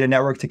to create a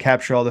network to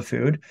capture all the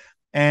food.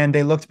 And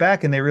they looked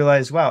back and they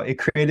realized, wow, it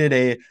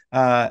created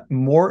a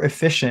more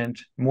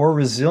efficient, more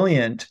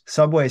resilient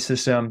subway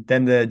system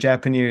than the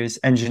Japanese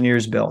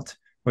engineers built,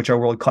 which are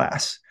world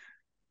class.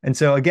 And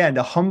so again,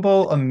 the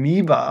humble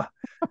amoeba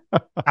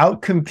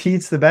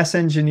outcompetes the best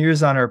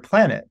engineers on our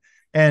planet.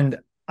 And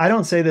I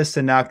don't say this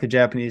to knock the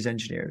Japanese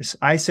engineers.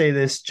 I say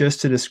this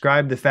just to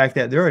describe the fact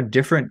that there are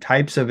different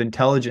types of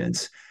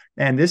intelligence.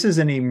 And this is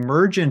an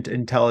emergent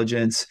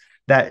intelligence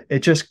that it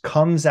just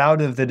comes out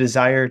of the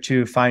desire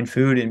to find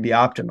food and be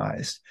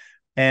optimized.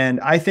 And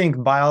I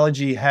think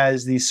biology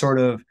has these sort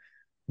of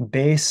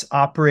base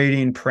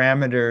operating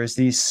parameters,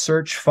 these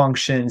search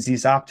functions,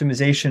 these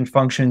optimization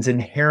functions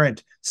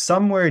inherent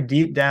somewhere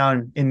deep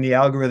down in the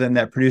algorithm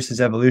that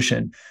produces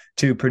evolution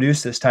to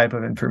produce this type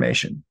of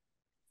information.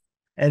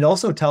 It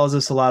also tells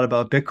us a lot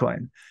about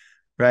Bitcoin,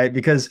 right?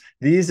 Because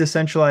these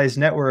decentralized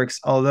networks,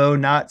 although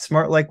not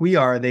smart like we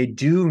are, they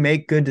do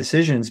make good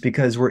decisions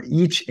because we're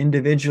each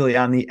individually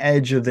on the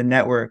edge of the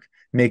network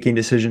making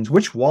decisions.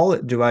 Which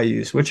wallet do I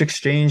use? Which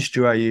exchange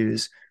do I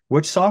use?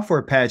 Which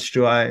software patch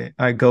do I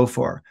go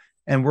for?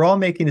 And we're all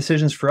making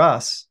decisions for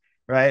us,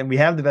 right? And we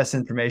have the best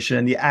information,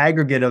 and the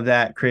aggregate of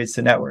that creates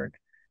the network.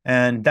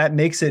 And that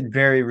makes it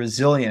very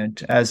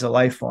resilient as a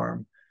life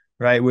form,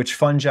 right? Which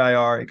fungi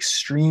are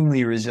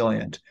extremely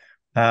resilient.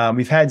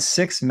 We've had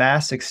 6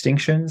 mass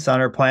extinctions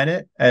on our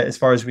planet, as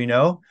far as we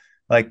know.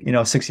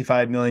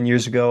 65 million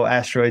years ago,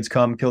 asteroids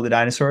come, kill the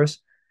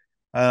dinosaurs.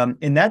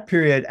 In that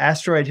period,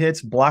 asteroid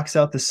hits, blocks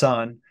out the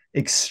sun,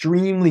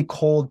 extremely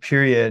cold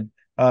period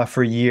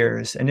for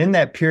years. And in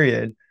that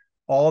period,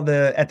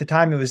 at the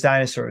time it was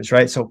dinosaurs,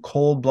 right? So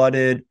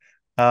cold-blooded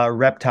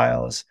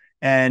reptiles,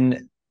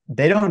 and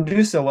they don't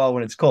do so well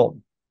when it's cold.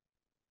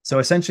 So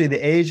essentially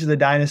the age of the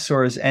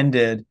dinosaurs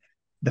ended.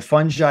 The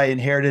fungi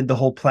inherited the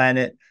whole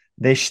planet.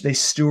 They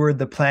steward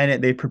the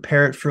planet. They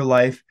prepare it for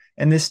life.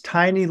 And this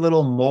tiny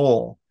little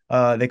mole,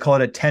 they call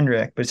it a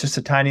tenric, but it's just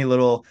a tiny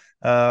little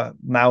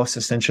mouse,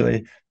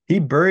 essentially. He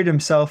buried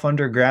himself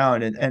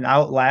underground and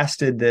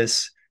outlasted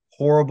this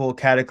horrible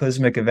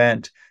cataclysmic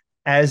event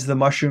as the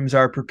mushrooms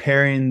are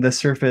preparing the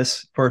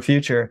surface for a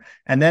future.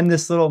 And then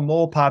this little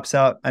mole pops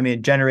out. I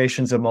mean,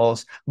 generations of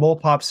moles. Mole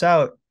pops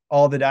out.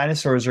 All the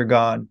dinosaurs are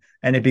gone.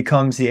 And it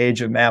becomes the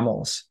age of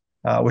mammals,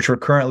 which we're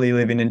currently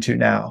living into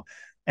now.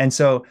 And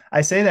so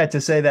I say that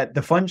to say that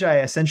the fungi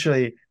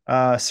essentially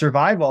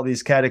survive all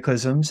these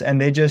cataclysms, and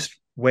they just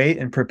wait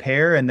and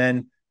prepare. And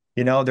then,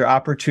 they're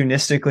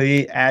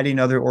opportunistically adding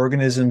other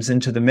organisms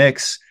into the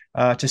mix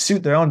to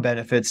suit their own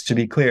benefits, to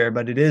be clear.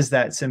 But it is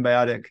that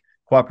symbiotic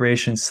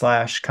cooperation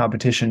 /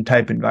 competition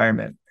type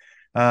environment.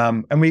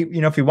 And we,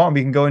 if we want,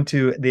 we can go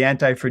into the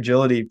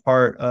anti-fragility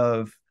part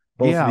of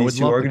both Yeah, of I would these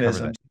two love to cover that.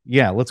 organisms.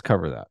 Yeah, let's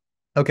cover that.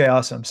 Okay,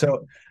 awesome.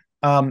 So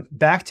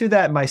back to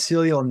that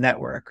mycelial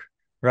network,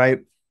 right?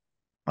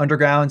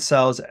 Underground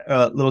cells,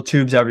 little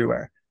tubes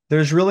everywhere.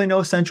 There's really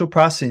no central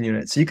processing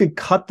unit. So you could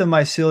cut the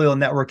mycelial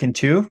network in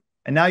two,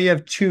 and now you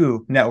have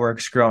two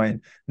networks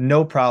growing,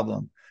 no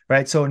problem,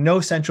 right? So no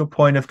central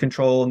point of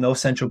control, no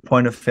central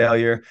point of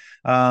failure.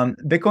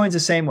 Bitcoin's the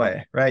same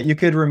way, right? You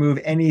could remove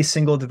any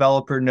single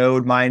developer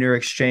node, miner,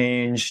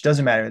 exchange,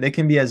 doesn't matter. They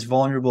can be as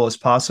vulnerable as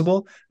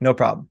possible, no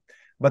problem.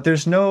 But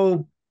there's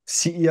no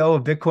CEO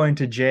of Bitcoin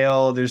to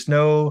jail. There's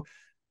no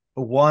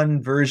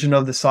one version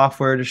of the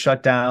software to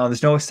shut down.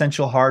 There's no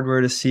essential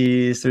hardware to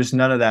seize. There's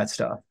none of that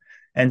stuff.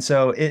 And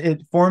so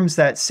it forms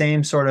that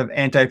same sort of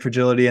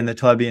anti-fragility in the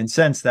Talebian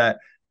sense that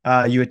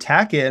you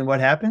attack it, and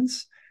what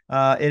happens?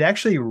 It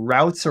actually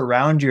routes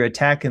around your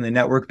attack, and the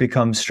network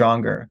becomes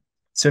stronger.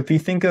 So if you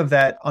think of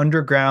that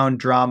underground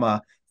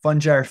drama,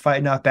 fungi are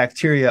fighting off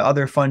bacteria,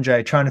 other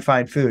fungi trying to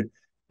find food,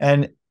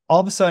 and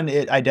all of a sudden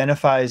it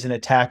identifies an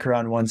attacker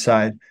on one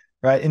side,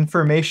 right?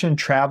 Information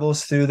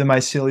travels through the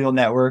mycelial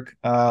network,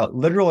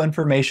 literal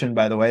information,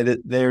 by the way, that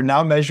they're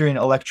now measuring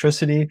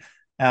electricity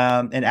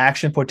and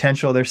action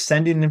potential. They're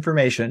sending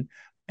information,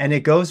 and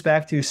it goes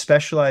back to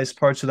specialized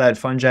parts of that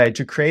fungi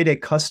to create a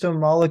custom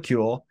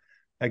molecule.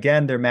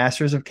 Again, they're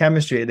masters of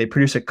chemistry. They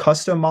produce a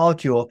custom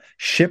molecule,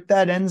 ship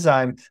that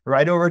enzyme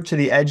right over to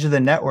the edge of the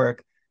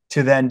network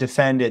to then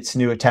defend its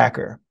new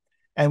attacker.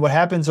 And what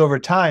happens over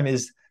time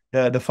is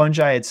the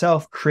fungi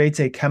itself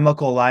creates a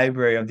chemical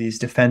library of these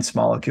defense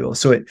molecules.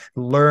 So it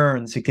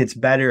learns, it gets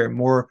better,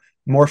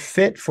 more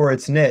fit for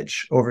its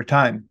niche over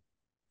time,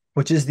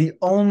 which is the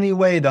only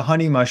way the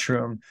honey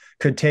mushroom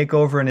could take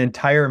over an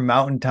entire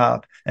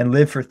mountaintop and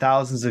live for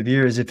thousands of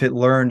years if it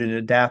learned and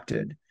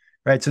adapted,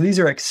 right? So these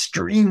are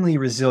extremely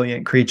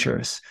resilient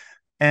creatures.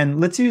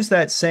 And let's use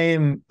that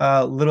same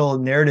little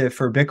narrative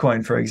for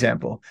Bitcoin, for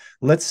example.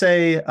 Let's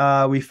say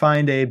we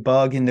find a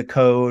bug in the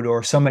code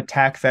or some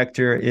attack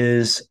vector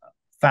is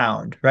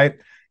found, right?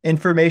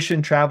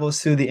 Information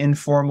travels through the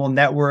informal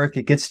network.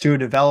 It gets to a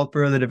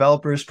developer. The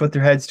developers put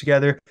their heads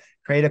together,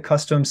 create a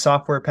custom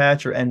software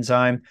patch or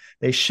enzyme.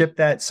 They ship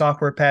that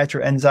software patch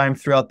or enzyme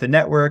throughout the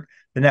network.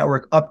 The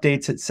network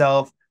updates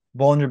itself,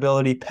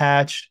 vulnerability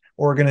patched,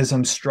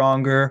 organism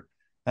stronger.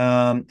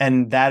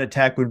 And that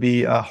attack would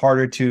be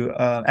harder to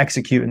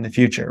execute in the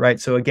future, right?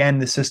 So again,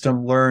 the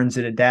system learns,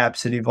 it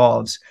adapts, it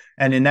evolves.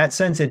 And in that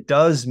sense, it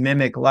does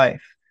mimic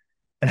life.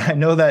 And I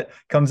know that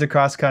comes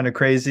across kind of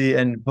crazy.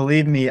 And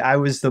believe me, I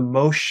was the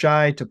most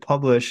shy to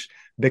publish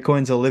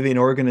Bitcoin's a living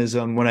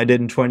organism when I did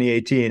in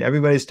 2018.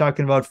 Everybody's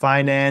talking about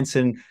finance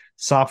and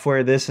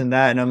software, this and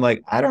that. And I'm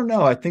like, I don't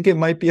know. I think it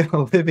might be a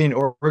living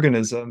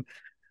organism.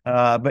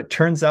 But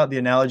turns out the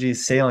analogy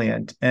is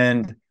salient.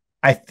 And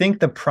I think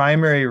the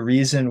primary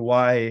reason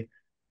why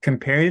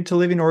comparing it to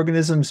living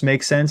organisms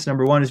makes sense,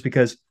 number one, is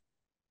because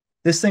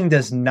this thing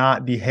does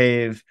not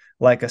behave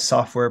like a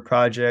software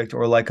project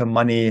or like a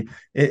money.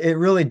 It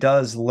really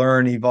does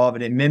learn, evolve,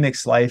 and it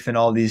mimics life in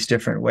all these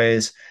different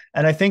ways.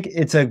 And I think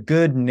it's a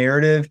good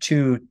narrative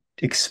to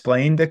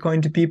explain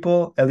Bitcoin to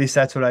people. At least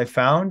that's what I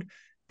found,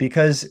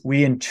 because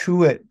we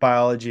intuit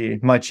biology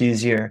much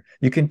easier.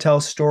 You can tell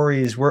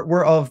stories.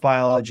 We're of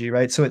biology,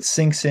 right? So it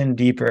sinks in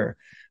deeper.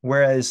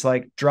 Whereas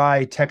like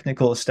dry,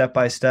 technical, step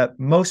by step,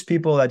 most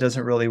people that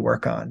doesn't really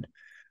work on.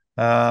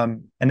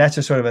 And that's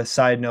just sort of a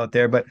side note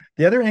there. But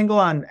the other angle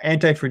on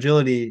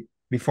anti-fragility,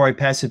 before I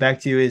pass it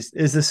back to you, is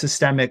the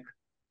systemic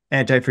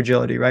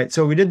anti-fragility, right?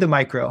 So we did the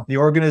micro. The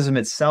organism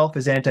itself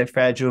is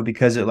anti-fragile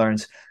because it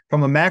learns.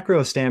 From a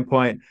macro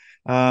standpoint,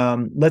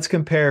 let's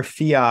compare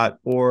fiat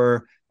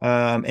or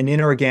an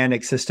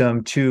inorganic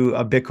system to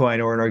a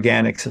Bitcoin or an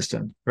organic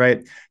system,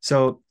 right?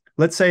 So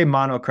let's say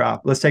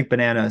monocrop. Let's take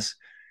bananas.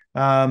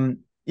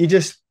 You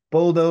just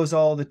bulldoze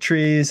all the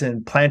trees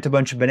and plant a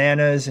bunch of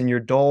bananas in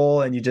your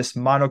dole, and you just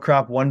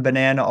monocrop one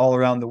banana all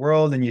around the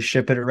world, and you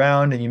ship it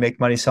around and you make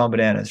money selling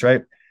bananas,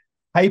 right?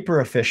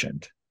 Hyper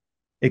efficient,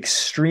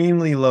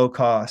 extremely low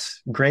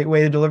cost, great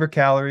way to deliver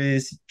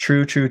calories.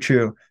 True, true,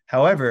 true.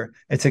 However,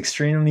 it's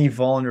extremely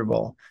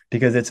vulnerable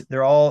because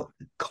they're all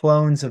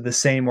clones of the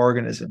same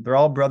organism. They're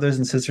all brothers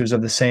and sisters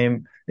of the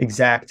same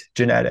exact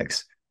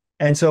genetics.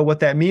 And so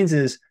what that means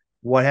is,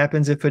 what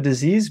happens if a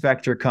disease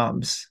vector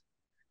comes?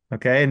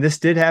 Okay. And this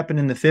did happen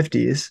in the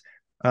 50s.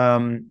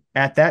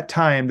 At that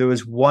time, there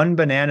was one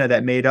banana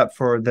that made up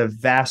for the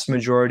vast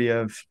majority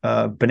of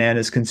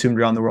bananas consumed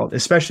around the world,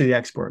 especially the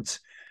exports.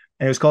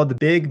 And it was called the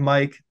Big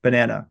Mike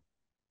banana.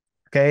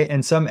 Okay.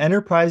 And some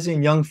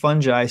enterprising young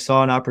fungi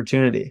saw an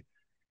opportunity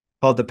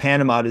called the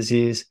Panama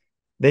disease.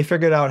 They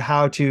figured out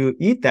how to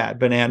eat that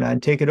banana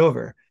and take it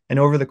over. And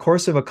over the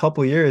course of a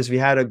couple of years, we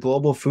had a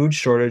global food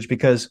shortage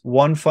because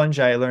one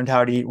fungi learned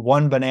how to eat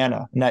one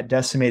banana, and that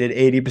decimated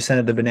 80%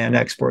 of the banana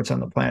exports on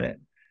the planet.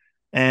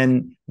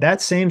 And that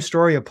same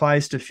story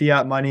applies to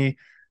fiat money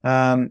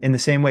in the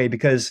same way,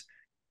 because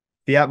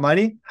fiat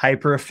money,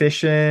 hyper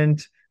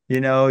efficient,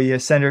 you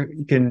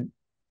can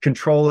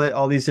control it,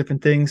 all these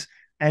different things.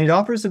 And it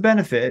offers a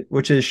benefit,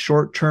 which is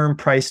short-term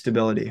price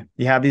stability.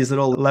 You have these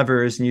little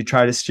levers and you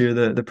try to steer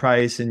the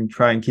price and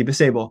try and keep it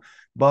stable,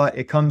 but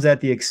it comes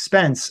at the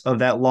expense of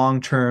that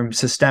long-term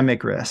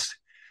systemic risk,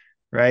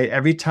 right?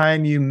 Every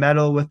time you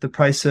meddle with the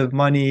price of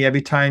money,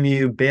 every time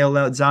you bail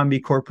out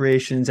zombie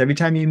corporations, every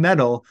time you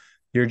meddle,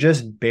 you're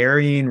just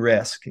burying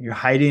risk. You're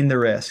hiding the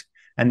risk.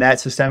 And that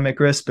systemic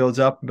risk builds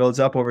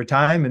up over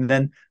time. And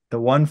then the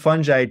one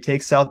fungi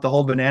takes out the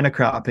whole banana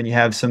crop and you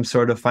have some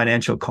sort of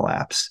financial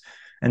collapse.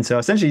 And so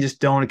essentially you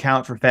just don't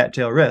account for fat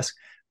tail risk.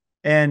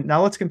 And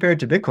now let's compare it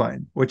to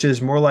Bitcoin, which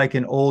is more like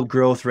an old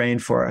growth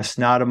rainforest,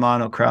 not a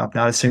monocrop,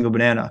 not a single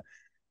banana.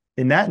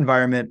 In that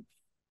environment,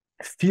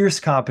 fierce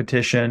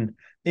competition,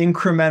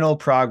 incremental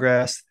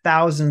progress,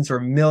 thousands or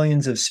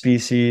millions of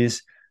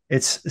species.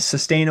 It's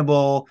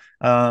sustainable.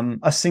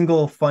 A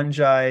single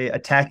fungi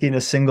attacking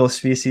a single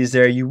species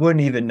there, you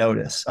wouldn't even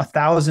notice.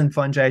 1,000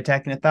 fungi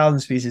attacking 1,000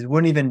 species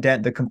wouldn't even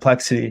dent the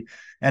complexity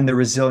and the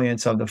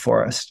resilience of the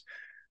forest,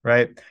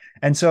 right?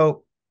 And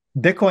so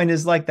Bitcoin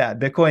is like that.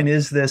 Bitcoin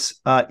is this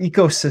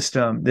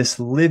ecosystem, this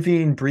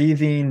living,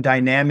 breathing,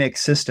 dynamic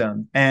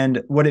system.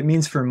 And what it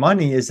means for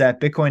money is that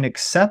Bitcoin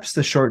accepts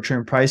the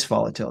short-term price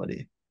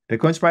volatility.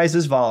 Bitcoin's price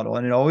is volatile,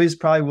 and it always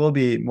probably will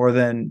be more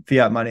than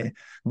fiat money.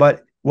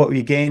 But what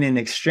we gain in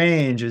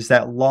exchange is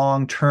that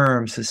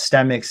long-term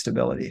systemic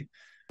stability.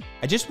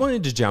 I just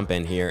wanted to jump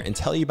in here and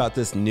tell you about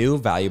this new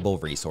valuable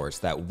resource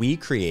that we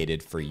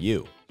created for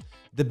you.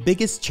 The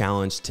biggest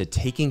challenge to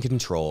taking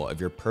control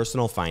of your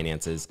personal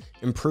finances,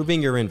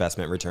 improving your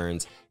investment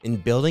returns,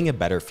 and building a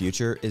better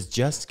future is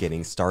just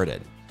getting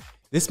started.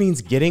 This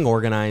means getting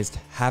organized,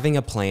 having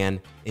a plan,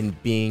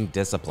 and being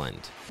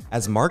disciplined.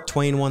 As Mark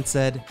Twain once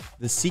said,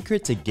 the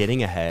secret to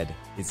getting ahead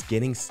is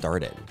getting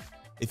started.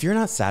 If you're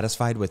not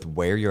satisfied with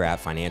where you're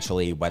at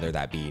financially, whether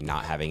that be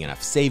not having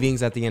enough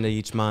savings at the end of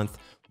each month,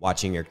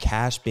 watching your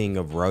cash being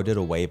eroded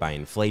away by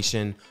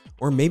inflation,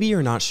 or maybe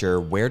you're not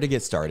sure where to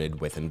get started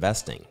with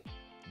investing,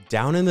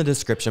 down in the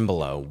description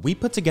below, we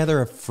put together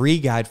a free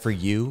guide for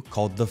you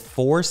called The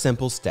 4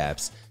 Simple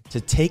Steps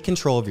to Take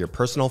Control of Your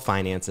Personal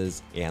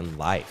Finances and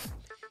Life.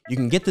 You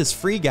can get this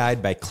free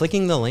guide by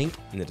clicking the link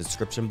in the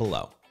description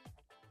below.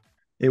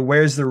 It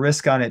wears the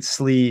risk on its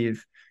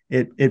sleeve.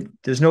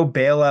 There's no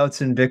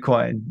bailouts in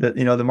Bitcoin.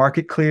 The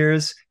market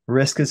clears,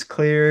 risk is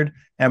cleared,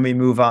 and we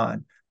move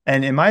on.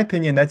 And in my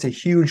opinion, that's a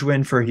huge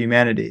win for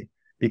humanity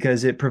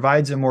because it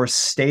provides a more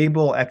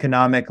stable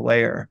economic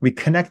layer. We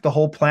connect the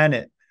whole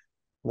planet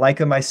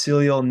like a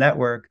mycelial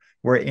network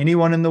where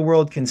anyone in the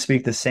world can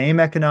speak the same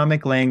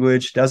economic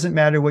language. Doesn't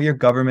matter what your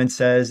government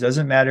says,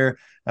 doesn't matter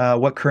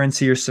what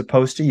currency you're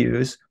supposed to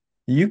use.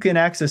 You can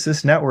access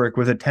this network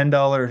with a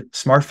 $10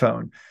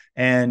 smartphone,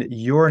 and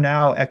you're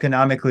now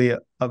economically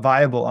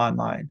viable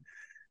online.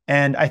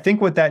 And I think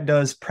what that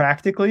does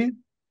practically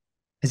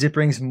is it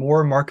brings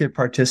more market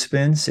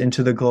participants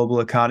into the global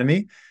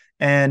economy.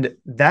 And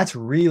that's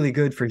really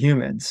good for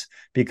humans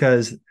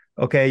because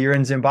okay, you're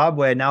in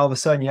Zimbabwe, and now all of a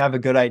sudden you have a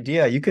good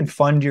idea. You can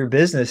fund your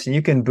business and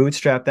you can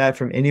bootstrap that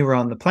from anywhere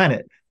on the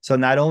planet. So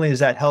not only does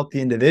that help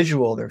the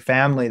individual, their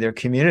family, their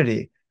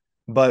community,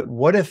 but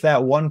what if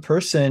that one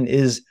person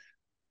is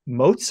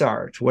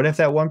Mozart? What if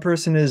that one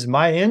person is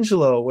Maya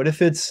Angelou? What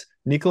if it's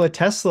Nikola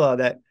Tesla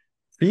that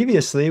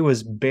previously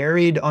was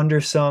buried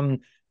under some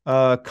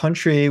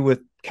country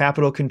with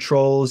capital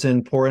controls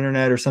and poor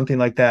internet or something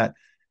like that?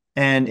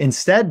 And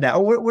instead now,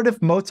 what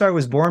if Mozart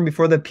was born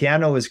before the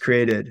piano was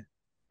created?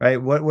 Right?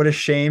 What a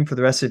shame for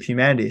the rest of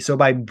humanity. So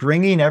by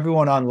bringing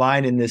everyone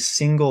online in this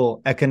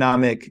single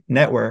economic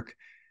network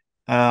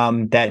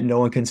that no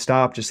one can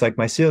stop, just like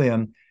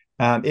Mycelium,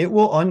 it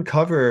will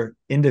uncover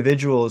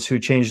individuals who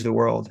change the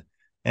world.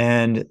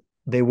 And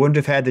they wouldn't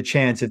have had the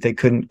chance if they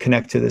couldn't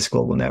connect to this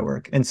global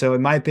network. And so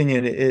in my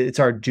opinion, it's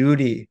our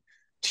duty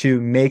to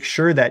make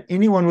sure that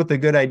anyone with a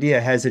good idea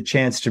has a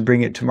chance to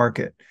bring it to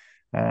market.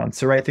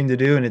 It's the right thing to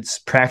do, and it's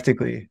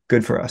practically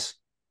good for us.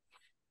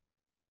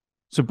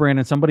 So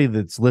Brandon, somebody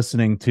that's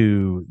listening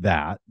to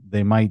that,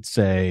 they might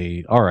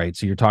say, all right,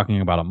 so you're talking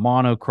about a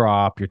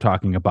monocrop, you're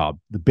talking about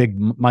the big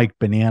Mike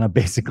banana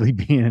basically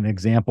being an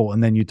example,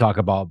 and then you talk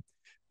about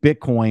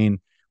Bitcoin,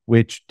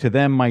 which to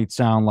them might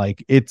sound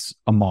like it's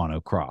a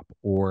monocrop,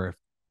 or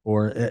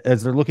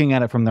as they're looking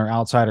at it from their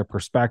outsider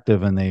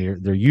perspective and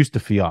they're used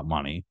to fiat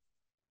money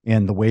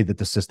and the way that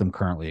the system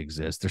currently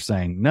exists, they're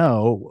saying,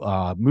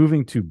 no,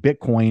 moving to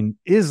Bitcoin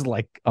is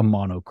like a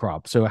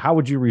monocrop. So how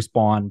would you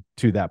respond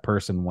to that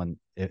person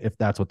if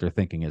that's what they're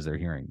thinking as they're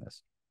hearing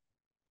this?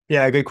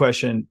 Yeah, good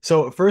question.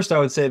 So first I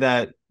would say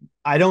that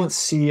I don't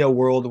see a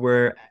world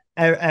where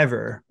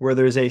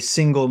there's a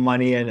single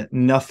money and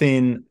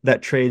nothing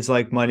that trades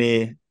like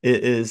money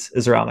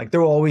is around. Like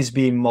there will always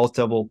be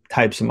multiple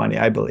types of money,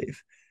 I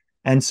believe.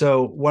 And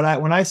so when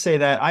I say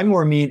that, I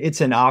more mean it's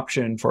an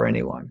option for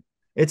anyone.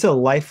 It's a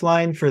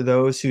lifeline for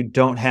those who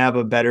don't have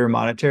a better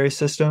monetary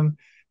system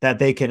that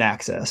they can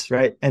access,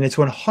 right? And it's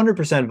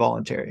 100%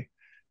 voluntary.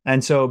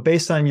 And so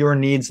based on your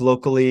needs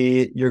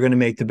locally, you're going to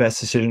make the best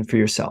decision for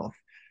yourself.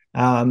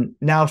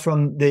 Now,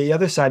 from the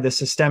other side, the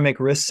systemic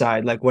risk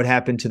side, like what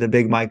happened to the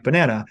big Mike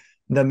banana,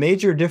 The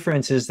major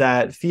difference is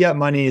that fiat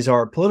monies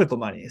are political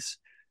monies,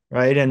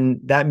 right? And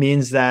that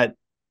means that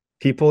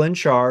people in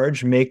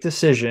charge make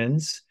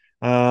decisions,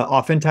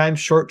 oftentimes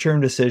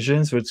short-term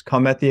decisions, which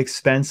come at the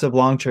expense of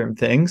long-term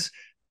things.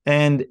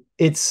 And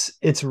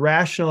it's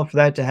rational for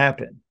that to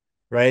happen,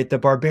 right? The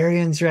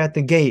barbarians are at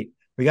the gate.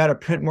 We got to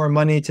print more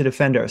money to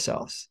defend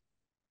ourselves.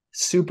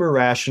 Super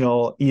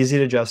rational, easy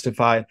to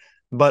justify,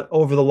 but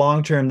over the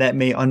long term, that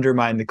may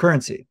undermine the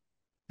currency.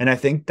 And I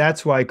think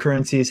that's why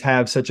currencies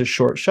have such a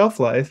short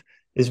shelf life,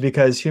 is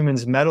because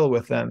humans meddle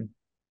with them.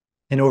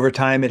 And over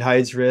time, it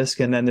hides risk,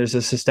 and then there's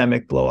a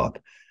systemic blow up.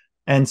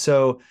 And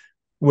so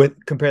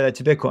compare that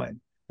to Bitcoin,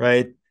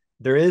 right?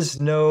 There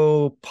is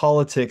no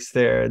politics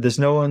there. There's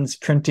no one's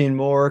printing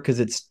more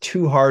because it's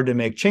too hard to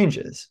make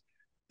changes.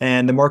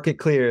 And the market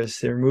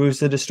clears, it removes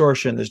the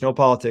distortion. There's no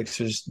politics.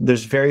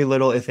 There's very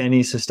little, if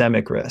any,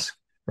 systemic risk,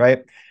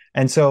 right?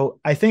 And so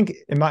I think,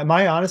 in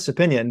my honest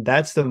opinion,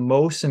 that's the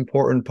most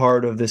important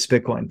part of this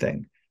Bitcoin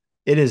thing.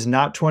 It is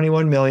not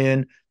 21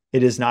 million.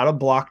 It is not a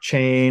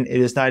blockchain.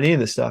 It is not any of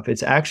this stuff.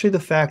 It's actually the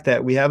fact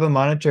that we have a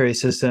monetary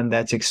system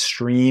that's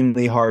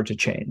extremely hard to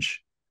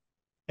change.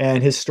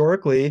 And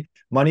historically,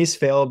 monies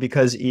fail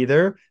because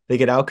either they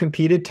get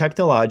outcompeted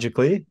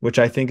technologically, which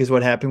I think is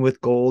what happened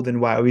with gold and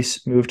why we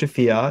moved to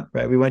fiat,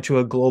 right? We went to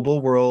a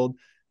global world,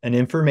 an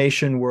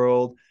information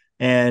world,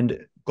 and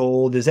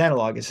gold is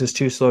analog. It's just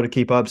too slow to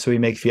keep up, so we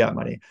make fiat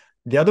money.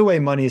 The other way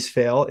monies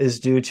fail is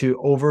due to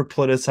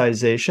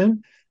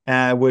over-politicization,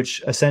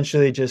 which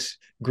essentially just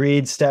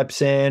greed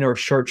steps in or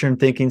short-term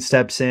thinking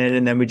steps in,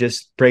 and then we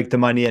just break the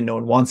money and no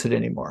one wants it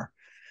anymore.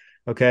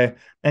 Okay.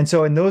 And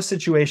so in those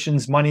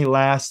situations, money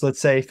lasts, let's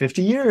say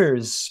 50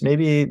 years,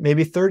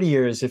 maybe 30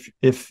 years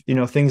if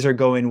things are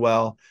going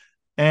well.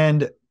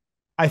 And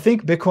I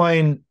think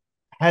Bitcoin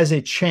has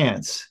a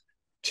chance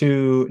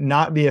to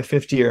not be a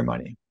 50-year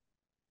money.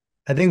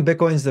 I think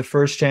Bitcoin is the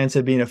first chance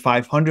of being a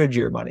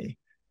 500-year money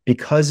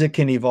because it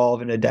can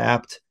evolve and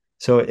adapt.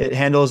 So it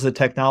handles the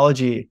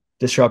technology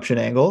disruption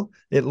angle.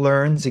 It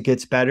learns, it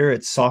gets better.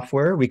 It's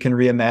software. We can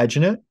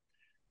reimagine it.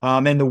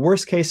 And the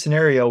worst case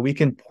scenario, we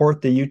can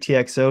port the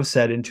UTXO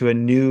set into a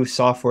new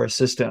software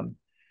system.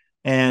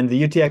 And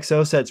the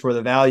UTXO set's where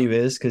the value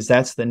is, because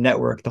that's the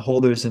network. The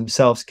holders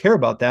themselves care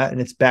about that,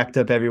 and it's backed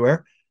up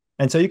everywhere.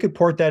 And so you could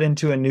port that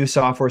into a new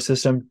software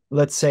system.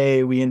 Let's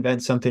say we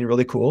invent something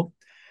really cool.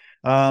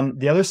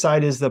 The other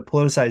side is the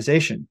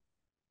politicization.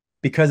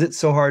 Because it's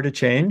so hard to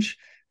change,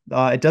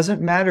 it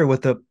doesn't matter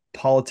what the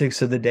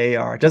politics of the day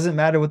are. It doesn't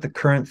matter what the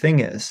current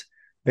thing is.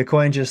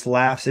 Bitcoin just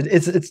laughs.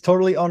 It's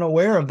totally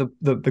unaware of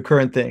the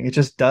current thing. It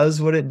just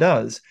does what it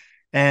does.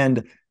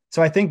 And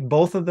so I think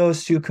both of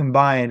those two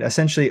combined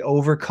essentially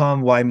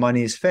overcome why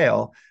monies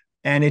fail.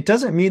 And it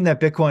doesn't mean that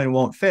Bitcoin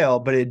won't fail,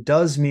 but it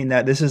does mean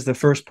that this is the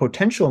first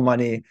potential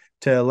money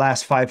to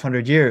last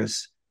 500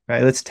 years,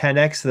 right? Let's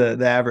 10x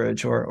the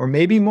average or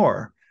maybe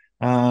more.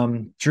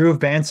 Drew of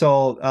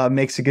Bansal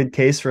makes a good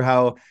case for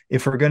how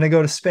if we're going to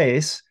go to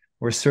space,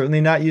 we're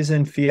certainly not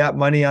using fiat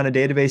money on a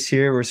database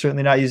here. We're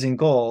certainly not using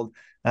gold.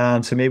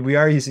 So maybe we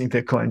are using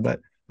Bitcoin, but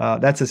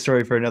that's a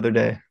story for another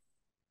day.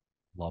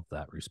 Love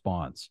that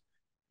response.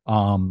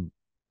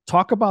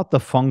 Talk about the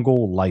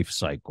fungal life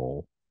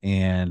cycle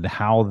and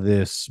how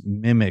this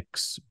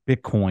mimics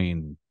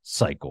Bitcoin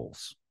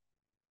cycles.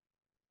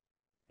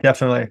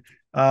 Definitely.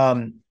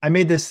 I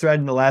made this thread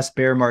in the last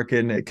bear market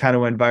and it kind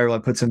of went viral. I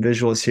put some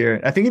visuals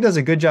here. I think it does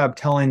a good job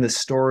telling the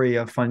story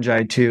of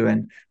fungi too.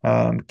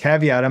 And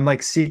caveat, I'm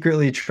like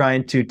secretly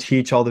trying to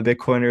teach all the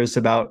Bitcoiners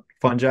about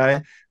fungi.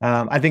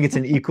 I think it's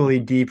an equally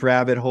deep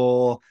rabbit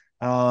hole.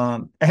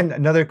 And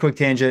another quick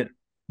tangent,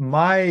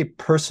 my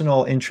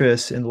personal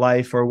interest in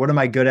life, or what am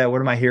I good at?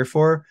 What am I here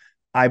for?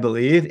 I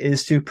believe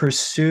is to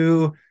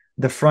pursue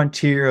the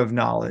frontier of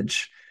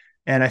knowledge.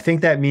 And I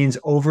think that means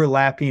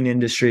overlapping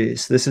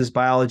industries. This is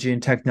biology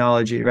and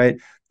technology, right?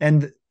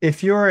 And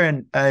if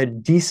you're a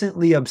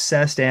decently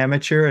obsessed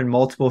amateur in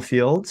multiple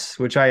fields,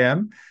 which I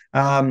am,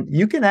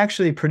 you can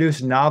actually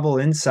produce novel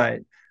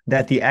insight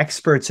that the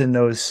experts in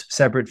those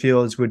separate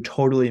fields would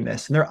totally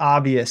miss. And they're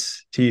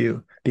obvious to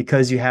you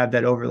because you have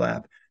that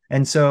overlap.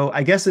 And so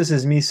I guess this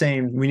is me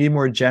saying we need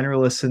more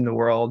generalists in the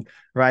world,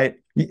 right?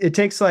 It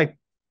takes like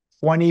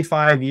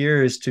 25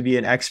 years to be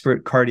an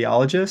expert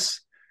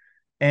cardiologist.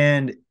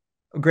 And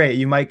great,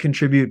 you might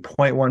contribute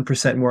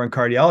 0.1% more in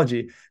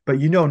cardiology, but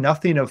you know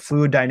nothing of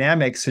fluid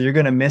dynamics. So you're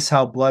going to miss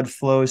how blood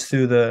flows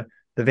through the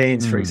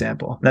veins, for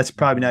example. That's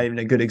probably not even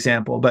a good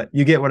example, but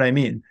you get what I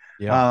mean.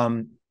 Yeah.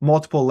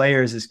 Multiple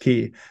layers is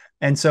key.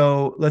 And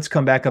so let's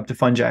come back up to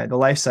fungi, the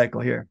life cycle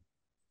here.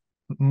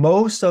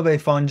 Most of a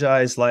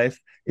fungi's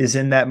life is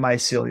in that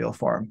mycelial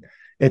form.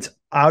 It's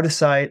out of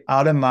sight,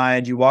 out of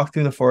mind. You walk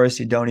through the forest,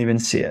 you don't even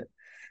see it.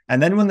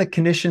 And then when the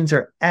conditions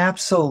are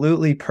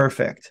absolutely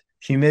perfect,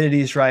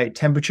 humidity's right,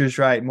 temperature's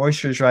right,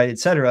 moisture's right,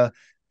 etc.,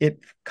 it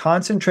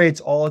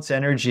concentrates all its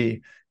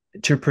energy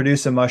to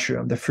produce a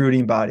mushroom, the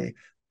fruiting body.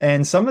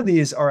 And some of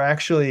these are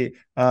actually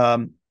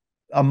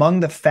among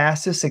the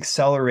fastest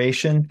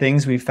acceleration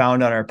things we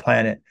found on our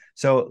planet.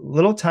 So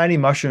little tiny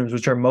mushrooms,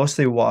 which are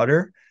mostly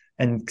water,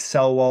 and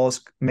cell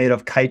walls made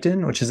of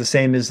chitin, which is the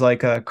same as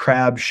like a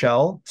crab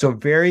shell. So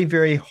very,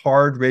 very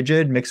hard,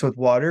 rigid, mixed with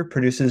water,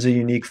 produces a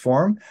unique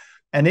form.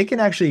 And they can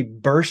actually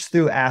burst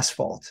through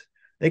asphalt.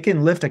 They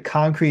can lift a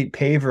concrete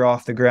paver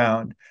off the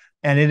ground,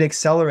 and it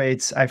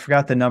accelerates. I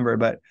forgot the number,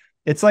 but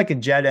it's like a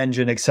jet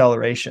engine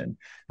acceleration,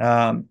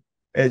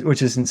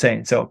 which is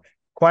insane. So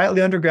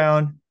quietly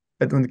underground,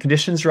 but when the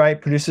condition's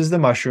right, produces the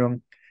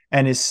mushroom.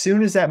 And as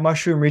soon as that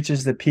mushroom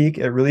reaches the peak,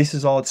 it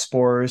releases all its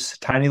spores,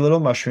 tiny little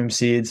mushroom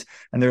seeds,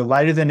 and they're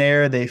lighter than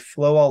air. They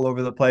flow all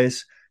over the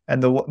place,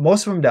 and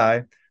most of them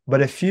die.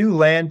 But a few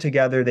land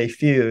together, they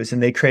fuse,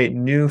 and they create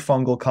new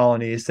fungal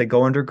colonies that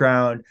go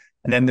underground,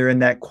 and then they're in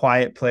that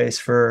quiet place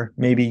for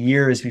maybe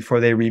years before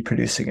they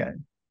reproduce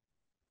again.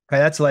 Okay,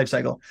 that's the life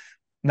cycle.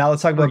 Now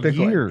let's talk about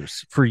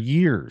Bitcoin. For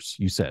years,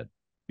 you said,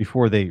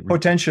 before they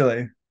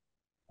potentially.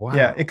 Wow.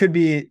 Yeah, it could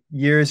be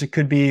years. It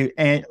could be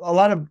a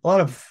lot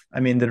of. I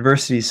mean, the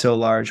diversity is so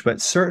large,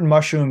 but certain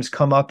mushrooms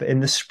come up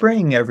in the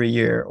spring every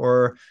year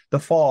or the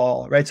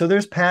fall, right? So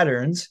there's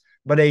patterns,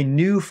 but a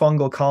new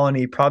fungal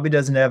colony probably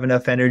doesn't have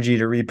enough energy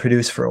to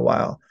reproduce for a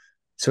while.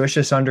 So it's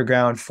just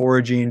underground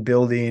foraging,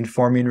 building,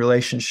 forming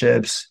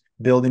relationships,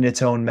 building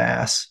its own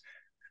mass.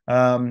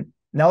 Now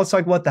let's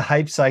talk about the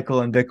hype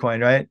cycle in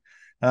Bitcoin, right?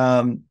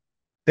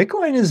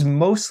 Bitcoin is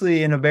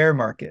mostly in a bear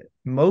market.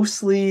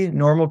 Mostly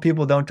normal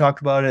people don't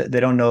talk about it. They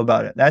don't know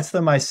about it. That's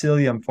the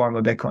mycelium form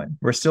of Bitcoin.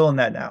 We're still in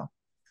that now.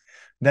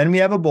 Then we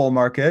have a bull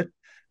market.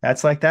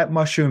 That's like that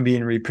mushroom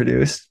being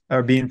reproduced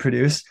or being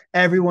produced.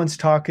 Everyone's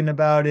talking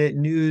about it.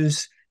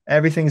 News,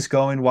 everything's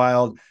going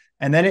wild.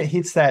 And then it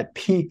hits that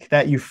peak,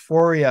 that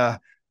euphoria,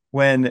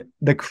 when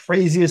the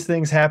craziest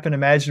things happen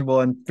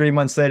imaginable. And 3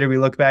 months later, we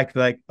look back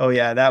like, oh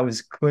yeah, that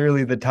was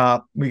clearly the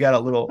top. We got a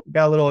little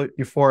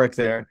euphoric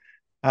there.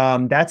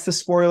 That's the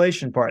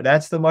sporulation part.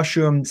 That's the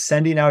mushroom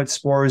sending out its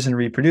spores and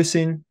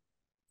reproducing.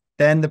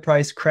 Then the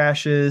price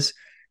crashes.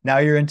 Now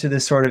you're into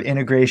this sort of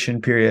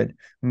integration period.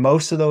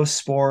 Most of those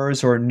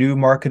spores or new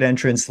market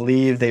entrants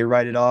leave. They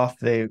write it off.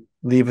 They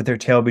leave with their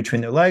tail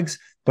between their legs.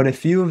 But a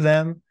few of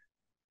them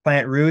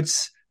plant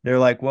roots. They're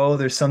like, whoa,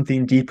 there's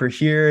something deeper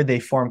here. They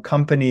form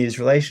companies,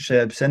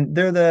 relationships, and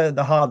they're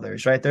the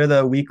hodlers, right? They're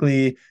the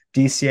weekly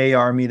DCA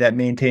army that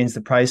maintains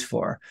the price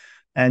floor.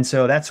 And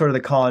so that's sort of the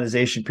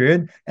colonization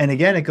period. And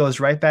again, it goes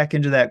right back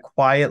into that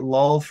quiet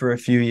lull for a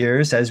few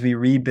years as we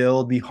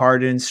rebuild, we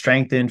harden,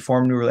 strengthen,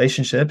 form new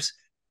relationships.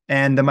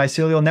 And the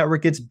mycelial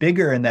network gets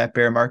bigger in that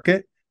bear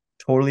market,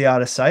 totally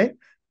out of sight.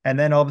 And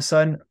then all of a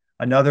sudden,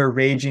 another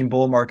raging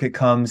bull market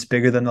comes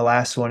bigger than the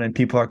last one, and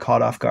people are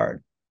caught off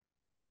guard.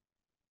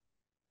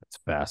 That's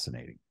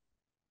fascinating.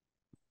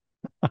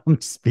 I'm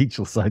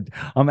speechless.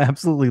 I'm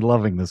absolutely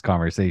loving this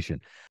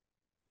conversation.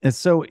 And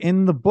so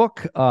in the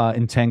book,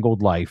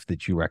 Entangled Life,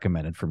 that you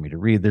recommended for me to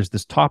read, there's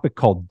this topic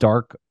called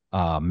dark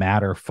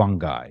matter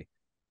fungi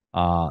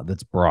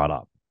that's brought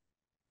up.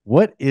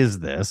 What is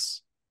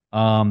this?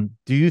 Do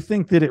you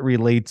think that it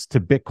relates to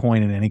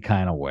Bitcoin in any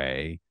kind of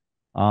way?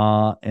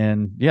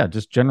 And yeah,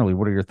 just generally,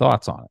 what are your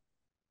thoughts on it?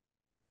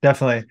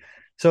 Definitely.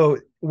 So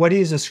what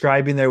he's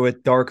describing there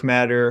with dark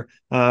matter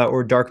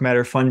or dark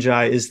matter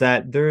fungi is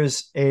that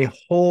there's a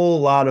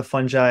whole lot of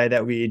fungi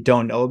that we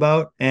don't know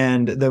about.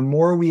 And the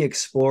more we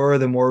explore,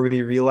 the more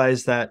we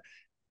realize that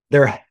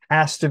there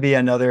has to be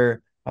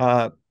another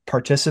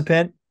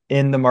participant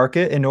in the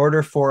market in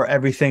order for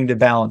everything to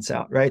balance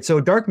out, right?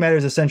 So dark matter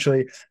is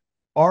essentially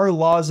our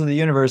laws of the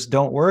universe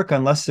don't work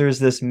unless there's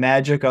this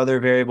magic other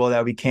variable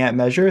that we can't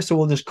measure. So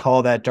we'll just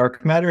call that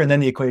dark matter, and then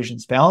the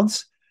equations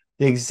balance.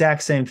 The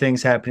exact same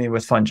thing's happening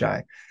with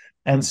fungi.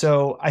 And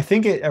so I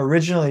think it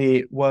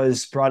originally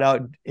was brought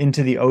out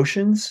into the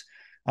oceans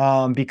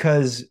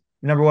because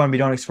number one, we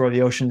don't explore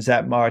the oceans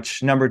that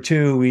much. Number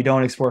two, we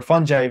don't explore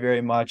fungi very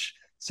much.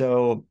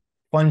 So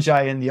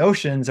fungi in the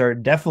oceans are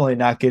definitely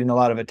not getting a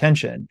lot of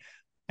attention.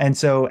 And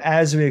so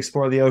as we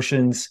explore the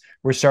oceans,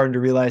 we're starting to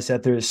realize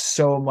that there's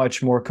so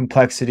much more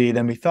complexity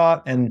than we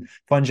thought. And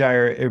fungi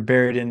are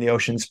buried in the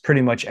oceans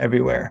pretty much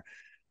everywhere.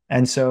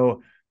 And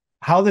so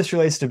how this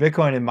relates to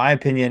Bitcoin, in my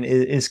opinion,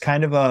 is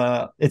kind of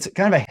a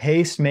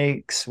haste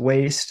makes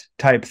waste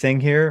type thing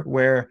here,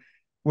 where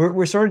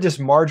we're sort of just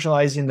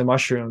marginalizing the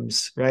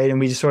mushrooms, right? And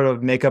we just sort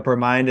of make up our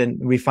mind,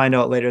 and we find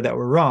out later that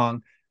we're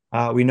wrong.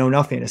 We know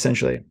nothing,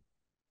 essentially.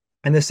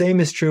 And the same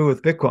is true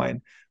with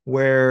Bitcoin,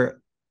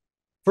 where,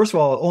 first of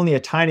all, only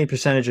a tiny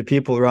percentage of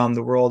people around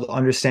the world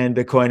understand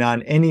Bitcoin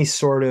on any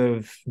sort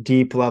of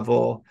deep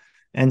level.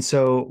 And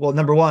so, well,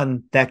 number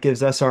one, that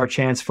gives us our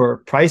chance for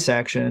price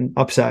action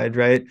upside,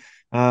 right?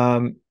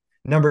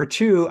 Number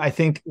two, I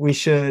think we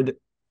should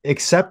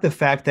accept the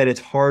fact that it's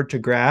hard to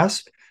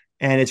grasp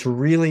and it's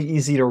really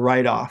easy to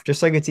write off.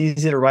 Just like it's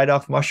easy to write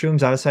off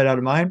mushrooms, out of sight, out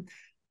of mind.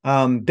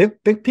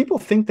 Big people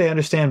think they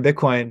understand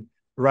Bitcoin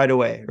right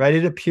away, right?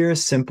 It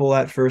appears simple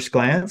at first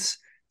glance.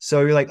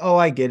 So you're like, oh,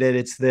 I get it.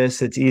 It's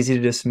this. It's easy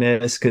to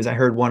dismiss because I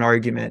heard one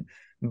argument.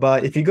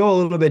 But if you go a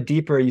little bit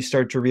deeper, you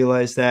start to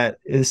realize that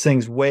this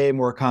thing's way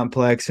more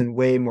complex and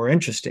way more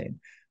interesting.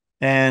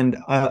 And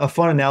a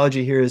fun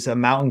analogy here is a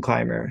mountain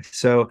climber.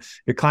 So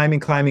you're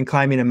climbing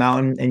a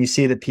mountain, and you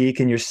see the peak,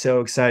 and you're so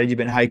excited. You've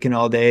been hiking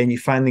all day, and you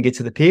finally get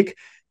to the peak,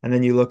 and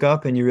then you look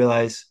up and you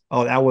realize,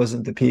 oh, that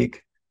wasn't the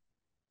peak.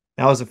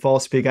 That was a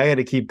false peak. I got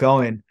to keep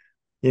going.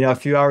 A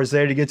few hours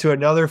later to get to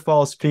another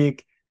false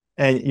peak,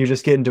 and you're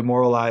just getting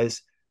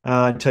demoralized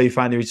until you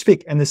finally reach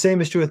peak. And the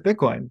same is true with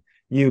Bitcoin.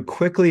 You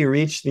quickly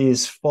reach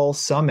these false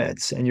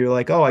summits, and you're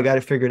like, oh, I got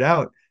to figure it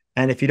out.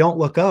 And if you don't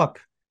look up,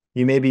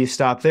 you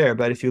stop there.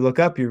 But if you look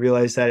up, you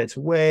realize that it's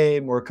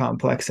way more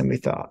complex than we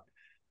thought.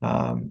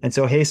 And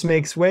so haste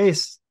makes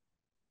waste.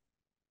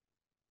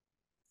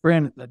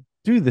 Brandon,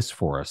 do this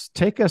for us.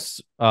 Take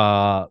us,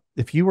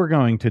 if you were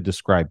going to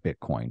describe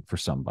Bitcoin for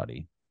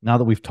somebody, now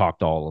that we've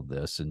talked all of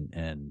this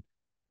and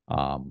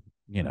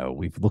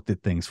we've looked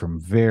at things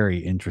from very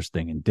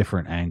interesting and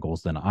different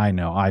angles than I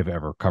know I've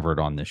ever covered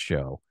on this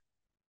show.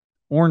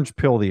 Orange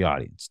pill the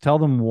audience. Tell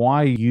them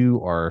why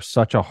you are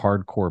such a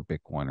hardcore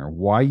Bitcoiner,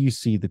 why you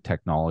see the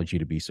technology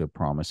to be so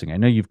promising. I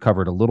know you've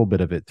covered a little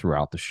bit of it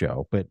throughout the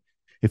show, but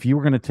if you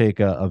were going to take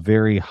a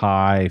very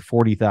high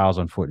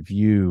 40,000 foot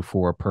view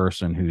for a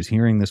person who's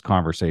hearing this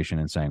conversation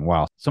and saying,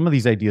 wow, some of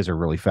these ideas are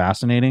really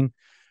fascinating,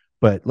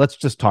 but let's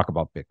just talk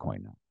about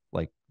Bitcoin now.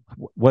 Like,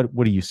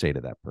 what do you say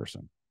to that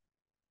person?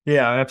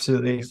 Yeah,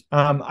 absolutely.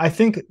 I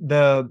think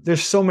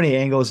there's so many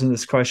angles in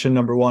this question,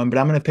 number one, but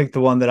I'm going to pick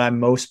the one that I'm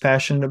most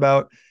passionate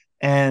about.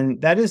 And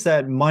that is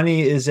that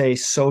money is a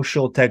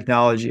social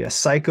technology, a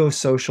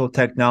psychosocial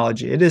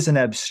technology. It is an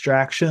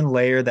abstraction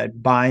layer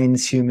that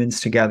binds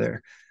humans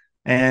together.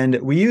 And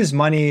we use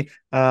money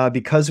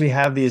because we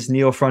have these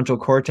neofrontal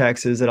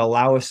cortexes that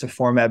allow us to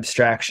form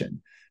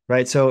abstraction,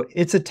 right? So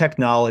it's a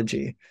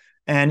technology,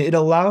 and it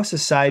allows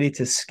society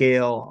to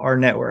scale our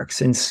networks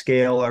and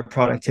scale our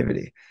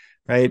productivity.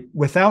 Right.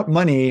 Without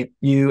money,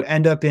 you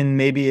end up in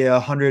maybe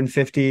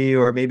 150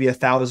 or maybe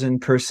 1,000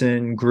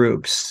 person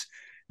groups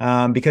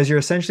because you're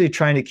essentially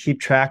trying to keep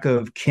track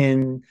of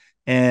kin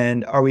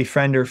and are we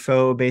friend or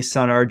foe based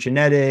on our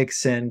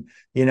genetics. And,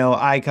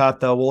 I got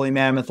the woolly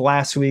mammoth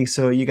last week,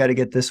 so you got to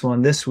get this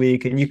one this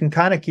week. And you can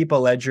kind of keep a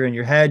ledger in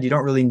your head. You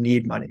don't really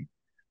need money.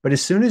 But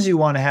as soon as you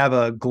want to have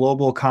a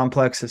global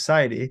complex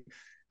society,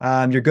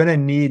 you're going to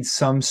need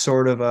some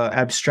sort of a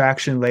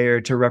abstraction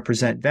layer to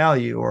represent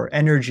value or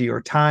energy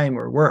or time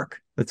or work.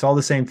 It's all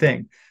the same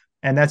thing.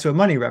 And that's what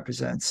money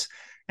represents.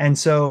 And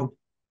so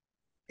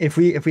if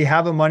we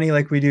have a money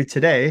like we do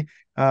today,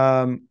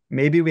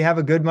 maybe we have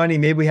a good money,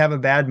 maybe we have a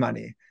bad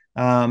money.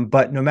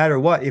 But no matter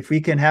what, if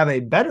we can have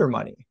a better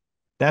money,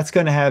 that's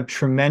going to have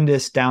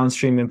tremendous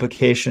downstream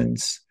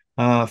implications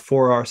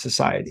for our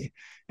society.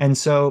 And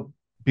so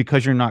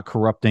because you're not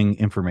corrupting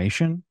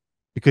information,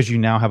 because you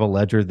now have a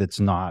ledger that's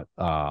not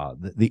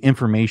the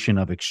information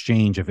of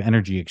exchange, of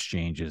energy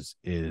exchanges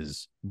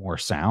is more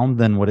sound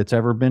than what it's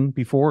ever been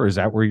before. Is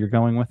that where you're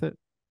going with it?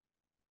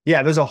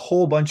 Yeah, there's a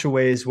whole bunch of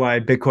ways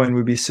why Bitcoin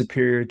would be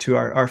superior to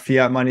our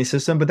fiat money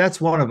system, but that's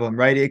one of them,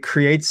 right? It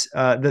creates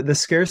the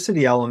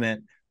scarcity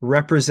element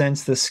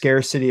represents the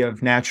scarcity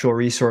of natural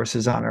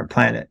resources on our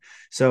planet.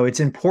 So it's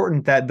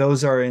important that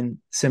those are in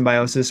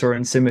symbiosis or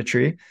in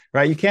symmetry,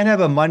 right? You can't have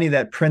a money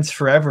that prints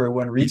forever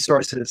when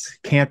resources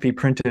can't be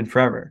printed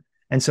forever.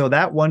 And so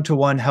that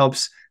one-to-one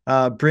helps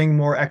bring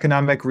more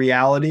economic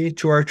reality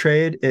to our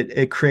trade.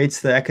 It creates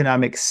the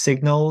economic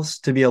signals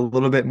to be a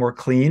little bit more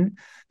clean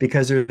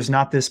because there's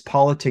not this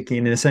politicking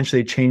and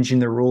essentially changing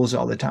the rules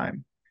all the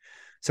time.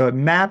 So it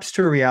maps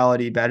to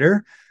reality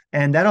better.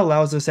 And that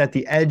allows us at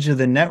the edge of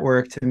the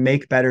network to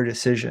make better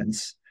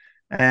decisions.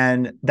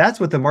 And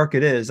that's what the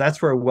market is.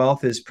 That's where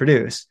wealth is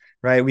produced,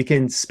 right? We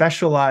can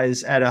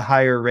specialize at a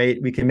higher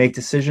rate. We can make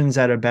decisions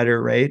at a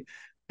better rate.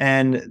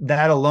 And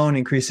that alone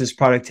increases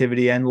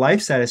productivity and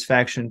life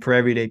satisfaction for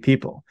everyday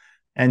people.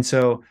 And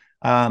so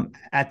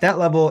at that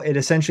level, it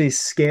essentially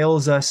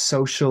scales us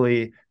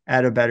socially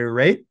at a better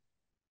rate.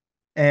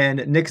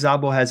 And Nick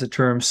Szabo has a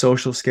term,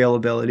 social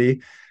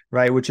scalability,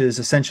 right? Which is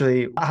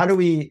essentially how do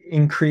we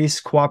increase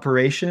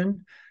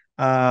cooperation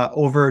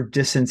over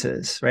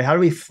distances, right? How do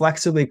we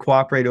flexibly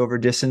cooperate over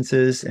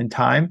distances and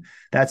time?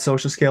 That's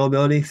social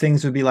scalability.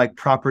 Things would be like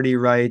property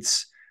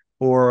rights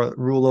or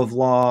rule of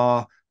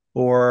law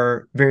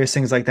or various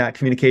things like that,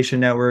 communication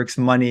networks,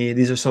 money.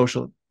 These are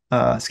social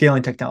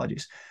scaling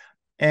technologies.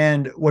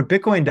 And what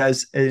Bitcoin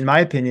does, in my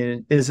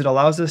opinion, is it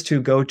allows us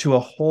to go to a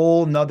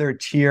whole nother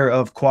tier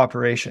of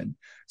cooperation.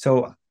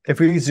 So if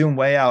we zoom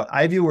way out,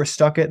 I view we're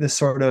stuck at this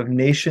sort of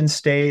nation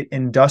state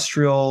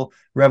industrial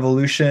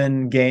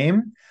revolution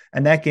game.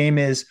 And that game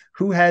is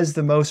who has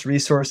the most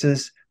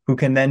resources, who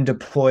can then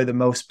deploy the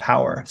most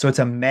power. So it's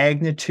a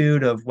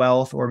magnitude of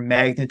wealth or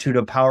magnitude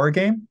of power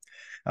game.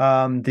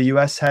 The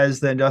US has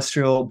the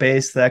industrial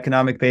base, the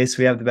economic base.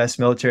 We have the best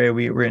military.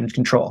 We're in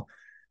control,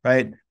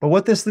 right? But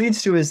what this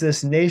leads to is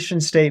this nation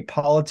state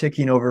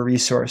politicking over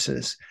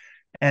resources.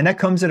 And that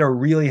comes at a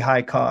really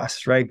high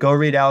cost, right? Go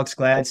read Alex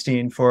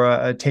Gladstein for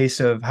a taste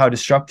of how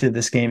destructive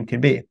this game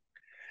can be.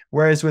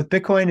 Whereas with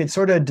Bitcoin, it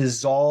sort of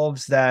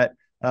dissolves that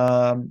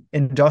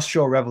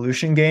industrial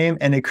revolution game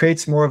and it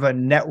creates more of a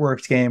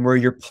networked game where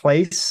your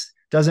place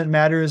doesn't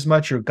matter as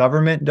much, or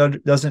government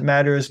doesn't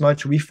matter as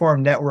much. We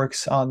form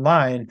networks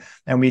online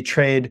and we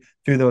trade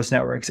through those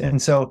networks.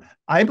 And so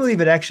I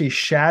believe it actually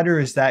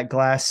shatters that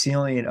glass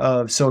ceiling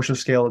of social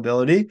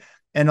scalability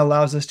and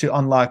allows us to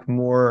unlock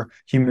more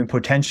human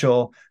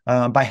potential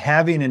by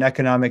having an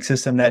economic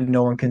system that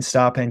no one can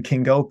stop and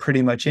can go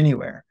pretty much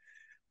anywhere.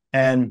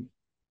 And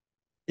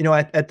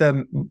at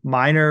the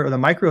minor or the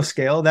micro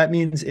scale, that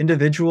means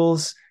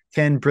individuals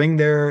can bring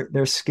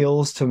their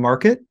skills to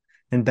market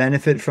and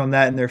benefit from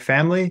that in their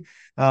family.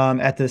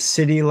 At the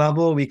city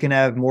level, we can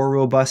have more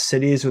robust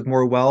cities with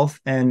more wealth.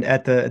 And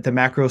at the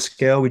macro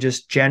scale, we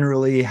just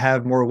generally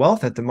have more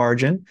wealth at the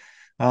margin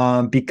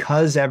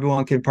because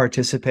everyone can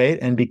participate,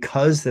 and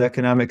because the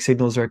economic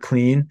signals are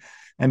clean,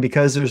 and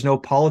because there's no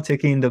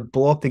politicking to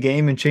blow up the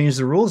game and change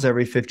the rules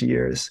every 50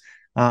 years.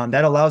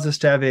 That allows us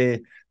to have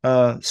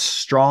a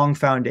strong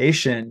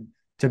foundation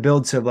to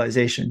build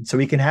civilization. So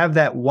we can have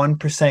that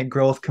 1%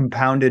 growth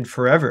compounded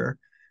forever,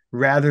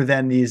 rather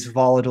than these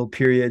volatile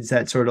periods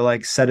that sort of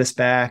like set us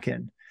back.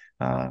 And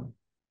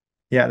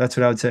that's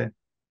what I would say.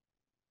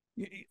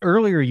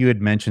 Earlier, you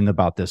had mentioned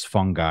about this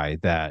fungi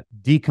that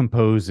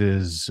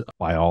decomposes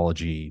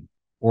biology,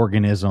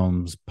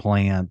 organisms,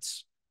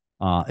 plants,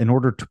 in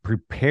order to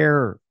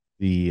prepare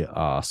the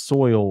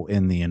soil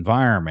in the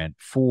environment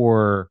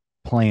for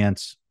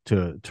plants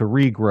to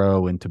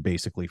regrow and to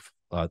basically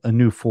a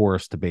new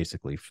forest to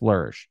basically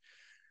flourish.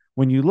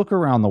 When you look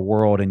around the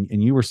world,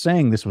 and you were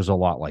saying this was a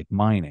lot like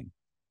mining,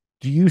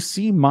 do you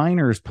see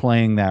miners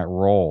playing that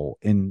role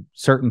in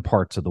certain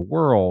parts of the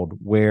world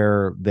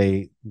where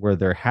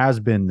there has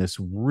been this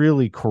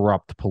really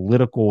corrupt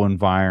political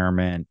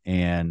environment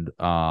and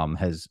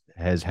has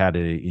had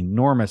an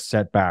enormous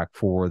setback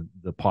for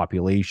the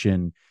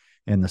population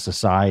and the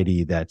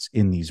society that's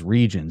in these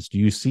regions? Do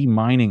you see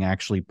mining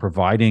actually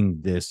providing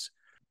this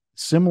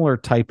similar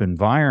type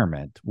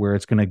environment where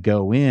it's going to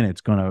go in,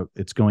 it's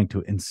going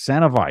to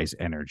incentivize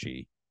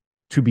energy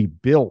to be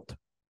built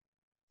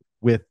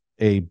with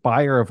a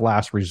buyer of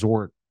last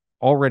resort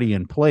already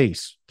in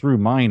place through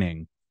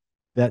mining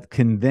that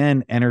can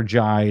then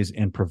energize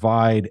and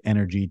provide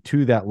energy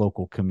to that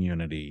local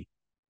community?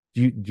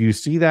 Do you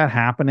see that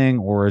happening,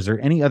 or is there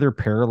any other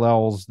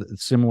parallels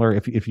similar,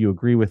 if you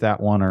agree with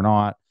that one or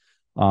not,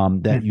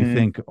 that you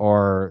think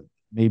are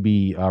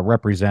maybe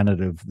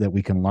representative that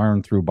we can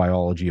learn through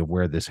biology of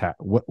where this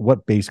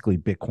what basically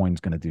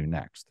Bitcoin's going to do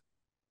next?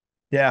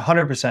 Yeah,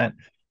 100%.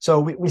 So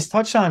we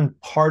touched on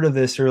part of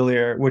this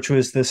earlier, which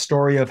was the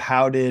story of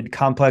how did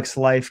complex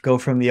life go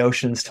from the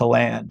oceans to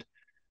land,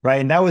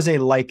 right? And that was a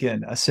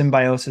lichen, a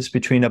symbiosis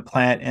between a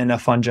plant and a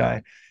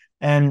fungi.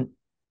 And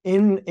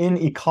in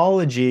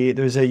ecology,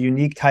 there's a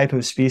unique type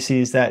of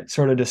species that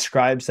sort of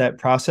describes that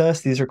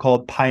process. These are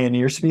called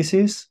pioneer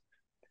species.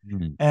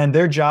 And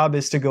their job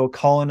is to go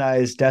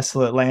colonize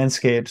desolate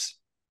landscapes,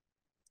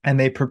 and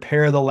they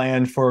prepare the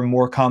land for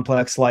more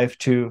complex life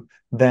to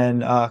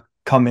then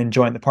come and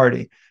join the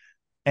party.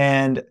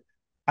 And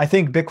I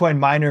think Bitcoin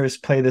miners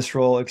play this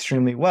role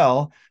extremely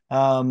well.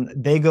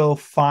 They go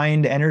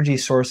find energy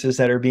sources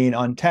that are being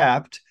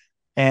untapped,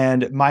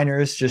 and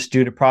miners, just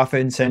due to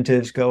profit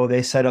incentives,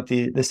 they set up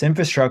this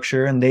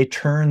infrastructure, and they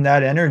turn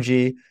that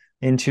energy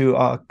into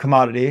a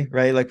commodity,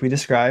 right? Like we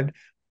described.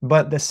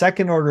 But the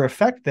second order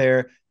effect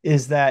there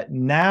is that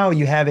now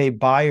you have a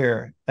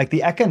buyer. Like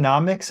the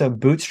economics of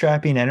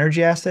bootstrapping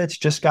energy assets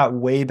just got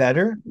way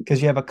better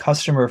because you have a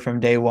customer from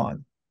day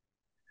one.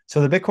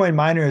 So the Bitcoin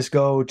miners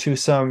go to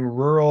some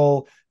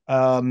rural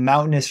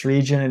mountainous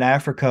region in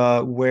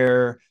Africa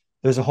where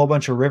there's a whole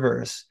bunch of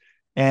rivers.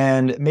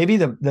 And maybe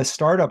the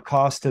startup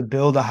cost to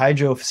build a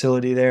hydro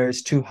facility there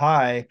is too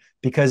high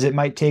because it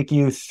might take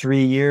you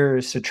 3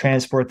 years to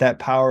transport that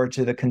power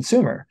to the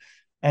consumer.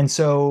 And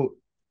so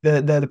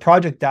the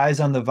project dies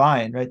on the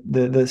vine, right?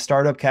 The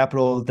startup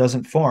capital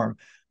doesn't form.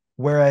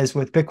 Whereas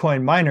with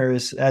Bitcoin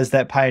miners, as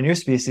that pioneer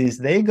species,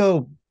 they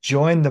go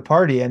join the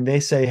party and they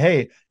say,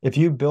 hey, if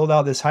you build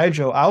out this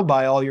hydro, I'll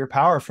buy all your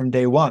power from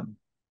day one.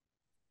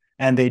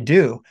 And they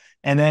do.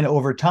 And then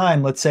over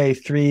time, let's say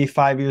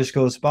 3-5 years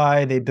goes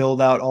by, they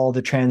build out all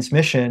the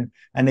transmission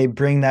and they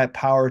bring that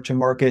power to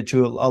market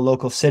to a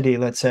local city,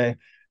 let's say.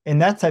 In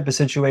that type of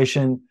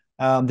situation,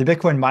 the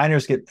Bitcoin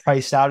miners get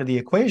priced out of the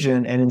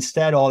equation, and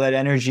instead all that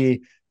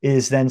energy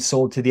is then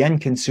sold to the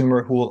end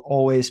consumer, who will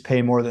always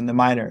pay more than the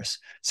miners.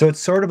 So it's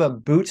sort of a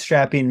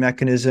bootstrapping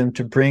mechanism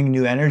to bring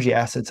new energy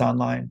assets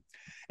online.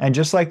 And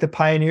just like the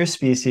pioneer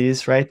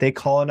species, right, they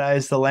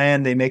colonize the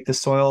land, they make the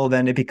soil,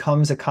 then it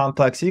becomes a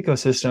complex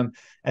ecosystem.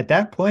 At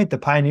that point, the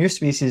pioneer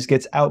species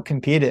gets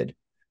outcompeted.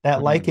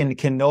 That lichen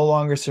can no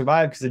longer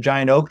survive because the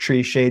giant oak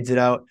tree shades it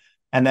out.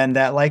 And then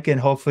that lichen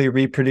hopefully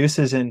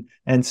reproduces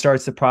and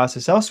starts the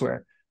process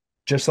elsewhere.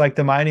 Just like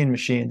the mining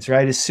machines,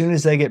 right? As soon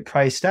as they get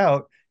priced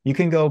out, you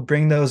can go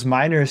bring those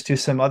miners to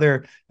some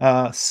other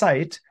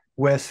site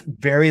with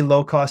very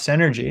low cost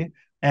energy.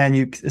 And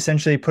you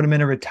essentially put them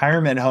in a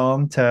retirement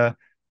home to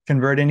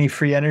convert any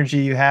free energy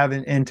you have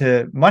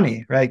into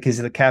money, right? Because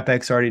the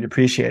CapEx already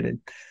depreciated.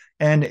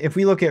 And if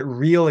we look at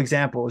real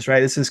examples,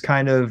 right, this is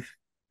kind of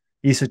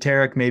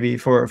esoteric maybe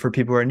for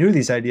people who are new to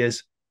these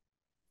ideas.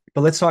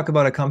 But let's talk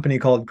about a company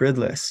called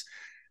Gridless.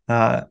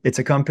 It's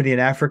a company in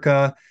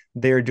Africa.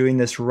 They are doing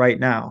this right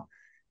now.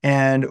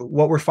 And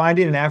what we're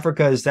finding in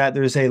Africa is that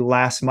there's a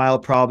last mile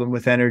problem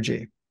with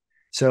energy.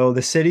 So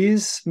the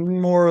cities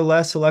more or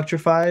less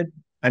electrified.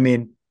 I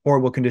mean,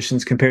 horrible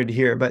conditions compared to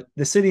here, but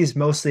the cities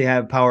mostly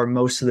have power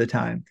most of the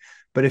time.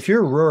 But if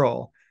you're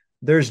rural,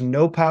 there's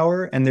no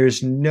power and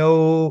there's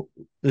no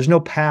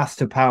path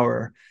to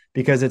power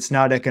because it's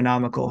not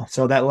economical.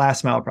 So that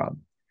last mile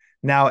problem.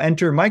 Now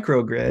enter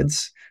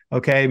microgrids.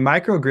 Okay,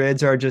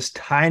 microgrids are just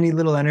tiny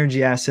little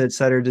energy assets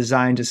that are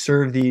designed to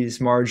serve these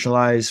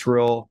marginalized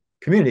rural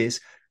communities.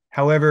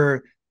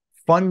 However,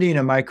 funding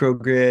a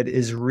microgrid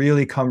is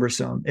really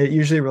cumbersome. It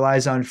usually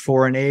relies on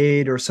foreign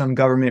aid or some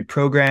government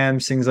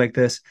programs, things like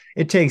this.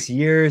 It takes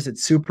years,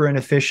 it's super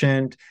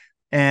inefficient.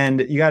 And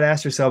you got to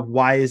ask yourself,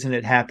 why isn't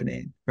it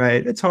happening?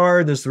 Right? It's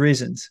hard, there's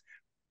reasons.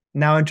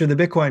 Now enter the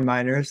Bitcoin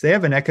miners. They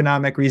have an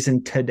economic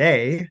reason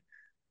today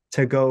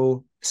to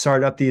go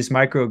start up these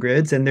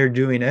microgrids, and they're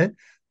doing it.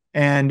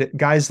 And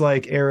guys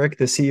like Eric,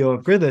 the CEO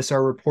of Gridless,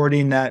 are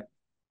reporting that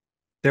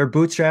they're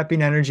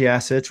bootstrapping energy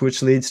assets,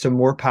 which leads to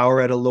more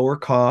power at a lower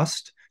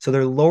cost. So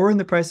they're lowering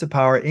the price of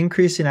power,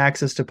 increasing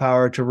access to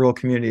power to rural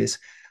communities.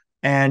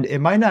 And it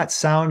might not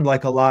sound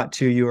like a lot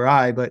to you or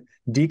I, but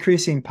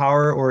decreasing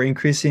power or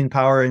increasing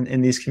power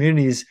in these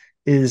communities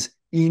is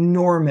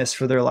enormous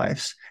for their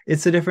lives.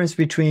 It's the difference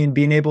between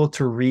being able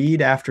to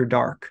read after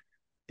dark.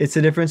 It's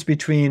the difference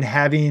between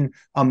having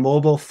a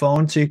mobile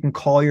phone so you can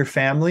call your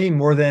family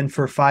more than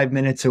for 5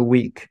 minutes a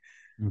week,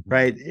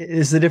 right? It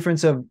is the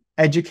difference of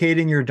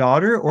educating your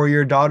daughter or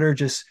your daughter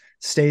just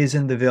stays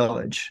in the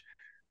village,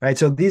 right?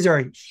 So these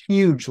are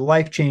huge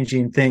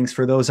life-changing things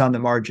for those on the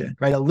margin,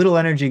 right? A little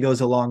energy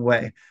goes a long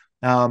way.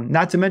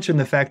 Not to mention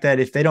the fact that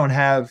if they don't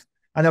have,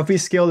 I know if we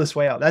scale this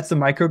way out, that's the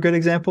microgrid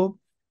example.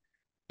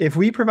 If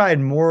we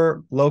provide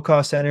more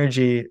low-cost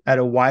energy at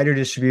a wider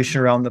distribution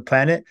around the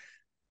planet,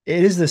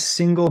 it is the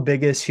single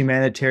biggest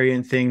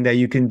humanitarian thing that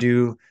you can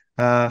do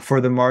for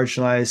the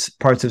marginalized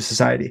parts of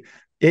society.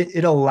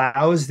 It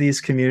allows these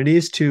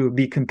communities to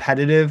be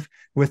competitive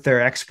with their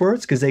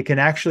exports because they can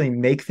actually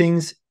make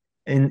things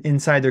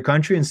inside their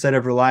country instead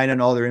of relying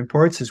on all their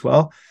imports as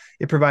well.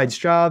 It provides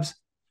jobs.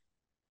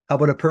 How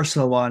about a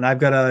personal one? I've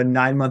got a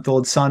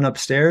 9-month-old son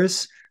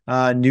upstairs,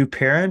 new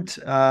parent.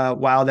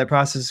 Wow, that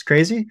process is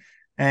crazy.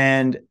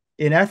 And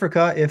in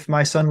Africa, if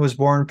my son was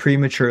born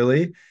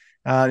prematurely,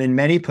 in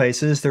many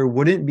places, there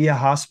wouldn't be a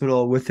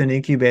hospital with an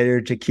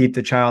incubator to keep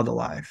the child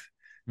alive,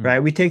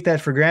 right? We take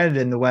that for granted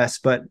in the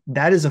West, but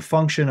that is a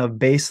function of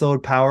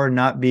baseload power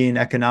not being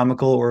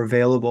economical or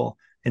available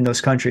in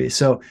those countries.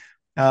 So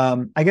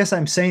I guess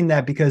I'm saying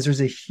that because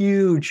there's a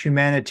huge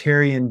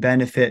humanitarian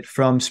benefit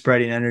from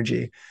spreading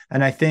energy.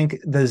 And I think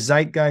the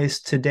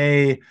zeitgeist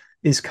today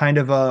is kind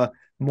of a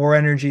more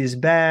energy is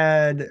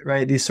bad,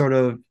 right? These sort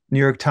of New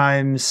York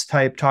Times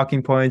type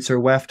talking points or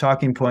WEF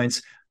talking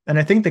points. And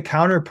I think the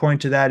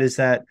counterpoint to that is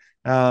that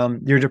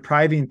you're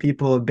depriving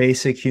people of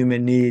basic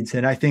human needs.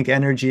 And I think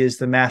energy is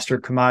the master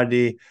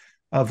commodity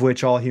of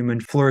which all human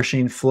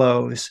flourishing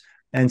flows.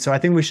 And so I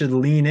think we should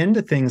lean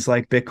into things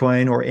like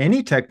Bitcoin or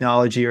any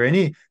technology or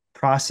any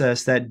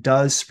process that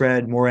does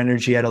spread more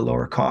energy at a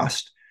lower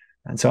cost.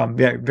 And so I'm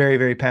very, very,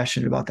 very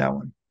passionate about that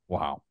one.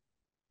 Wow.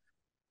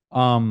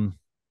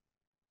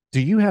 Do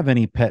you have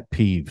any pet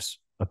peeves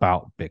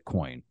about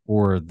Bitcoin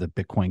or the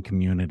Bitcoin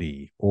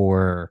community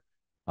or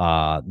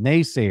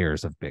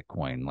naysayers of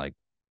Bitcoin? Like,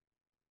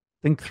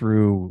 think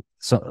through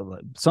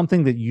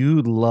something that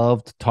you'd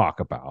love to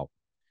talk about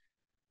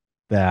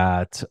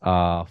that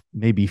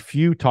maybe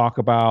few talk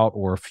about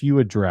or few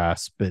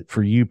address, but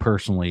for you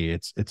personally,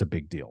 it's a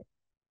big deal.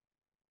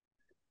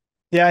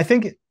 Yeah, I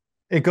think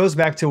it goes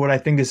back to what I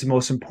think is the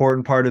most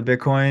important part of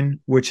Bitcoin,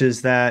 which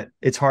is that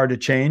it's hard to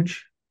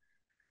change.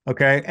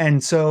 Okay.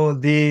 And so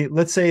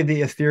let's say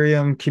the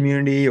Ethereum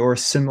community or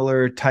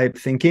similar type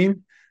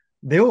thinking,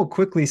 they will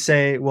quickly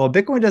say, well,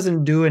 Bitcoin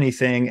doesn't do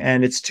anything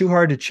and it's too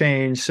hard to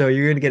change. So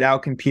you're going to get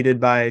outcompeted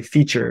by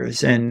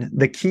features. And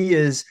the key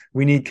is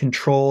we need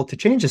control to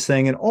change this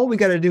thing. And all we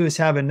got to do is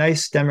have a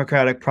nice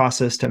democratic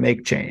process to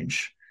make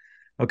change.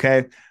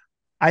 Okay.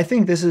 I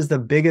think this is the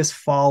biggest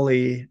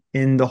folly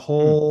in the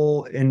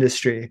whole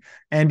industry.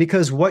 And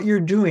because what you're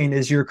doing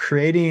is you're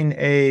creating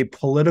a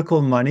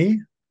political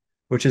money,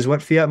 which is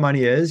what fiat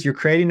money is. You're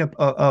creating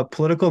a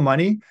political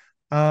money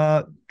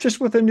just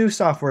with a new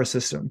software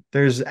system.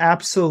 There's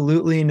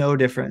absolutely no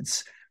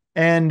difference.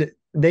 And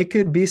they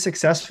could be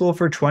successful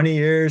for 20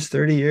 years,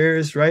 30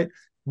 years, right?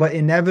 But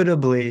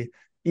inevitably,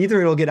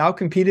 either it'll get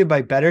outcompeted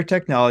by better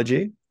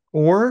technology,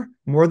 or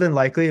more than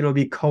likely, it'll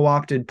be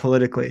co-opted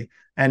politically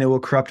and it will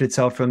corrupt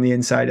itself from the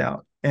inside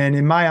out. And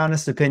in my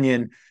honest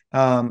opinion,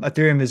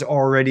 Ethereum is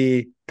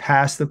already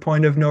past the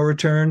point of no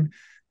return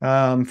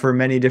for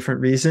many different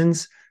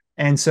reasons.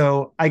 And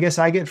so I guess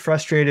I get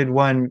frustrated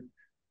when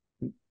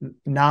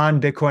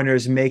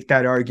non-Bitcoiners make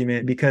that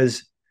argument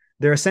because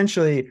they're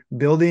essentially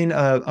building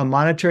a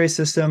monetary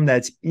system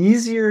that's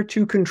easier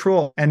to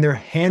control and they're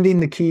handing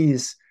the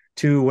keys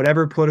to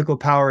whatever political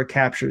power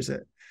captures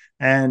it.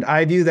 And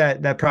I view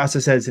that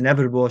process as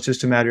inevitable. It's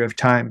just a matter of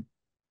time.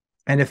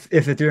 And if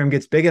Ethereum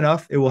gets big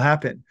enough, it will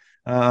happen.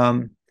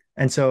 And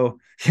so,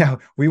 yeah,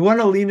 we want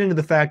to lean into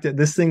the fact that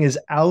this thing is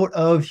out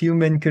of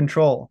human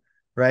control,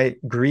 right?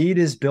 Greed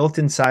is built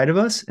inside of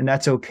us, and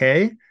that's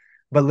okay.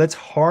 But let's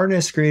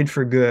harness greed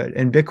for good.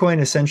 And Bitcoin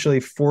essentially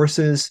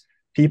forces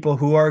people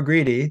who are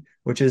greedy,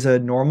 which is a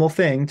normal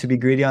thing to be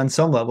greedy on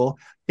some level,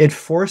 it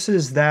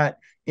forces that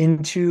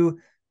into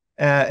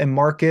a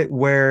market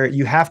where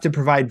you have to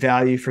provide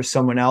value for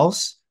someone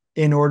else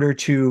in order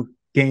to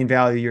gain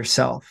value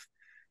yourself.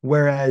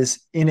 Whereas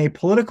in a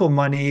political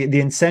money,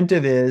 the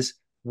incentive is,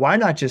 why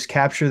not just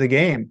capture the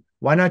game?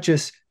 Why not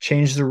just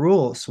change the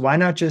rules? Why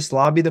not just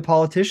lobby the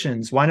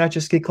politicians? Why not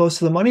just get close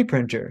to the money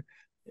printer?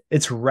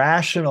 It's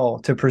rational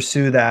to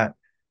pursue that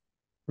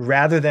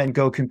rather than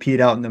go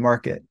compete out in the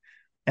market.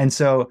 And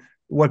so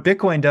what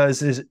Bitcoin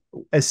does is,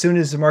 as soon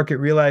as the market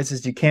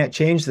realizes you can't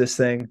change this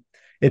thing,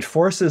 it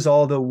forces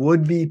all the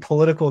would-be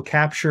political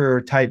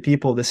capture type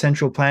people, the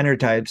central planner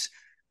types,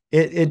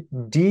 it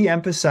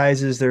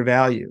de-emphasizes their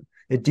value.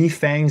 It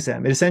defangs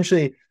them. It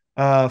essentially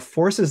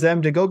forces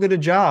them to go get a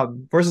job,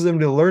 forces them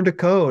to learn to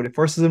code, it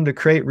forces them to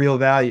create real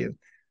value.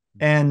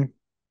 And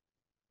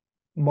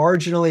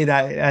marginally,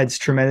 that adds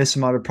tremendous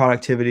amount of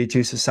productivity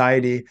to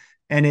society.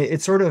 And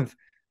it sort of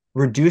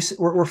reduces,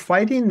 we're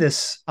fighting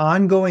this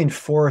ongoing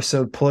force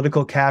of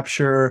political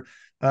capture,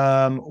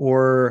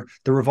 or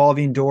the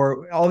revolving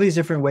door, all these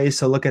different ways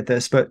to look at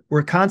this, but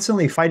we're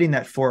constantly fighting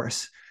that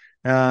force.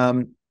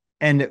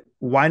 And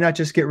why not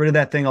just get rid of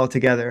that thing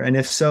altogether? And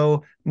if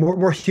so,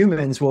 more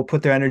humans will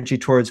put their energy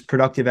towards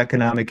productive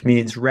economic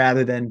means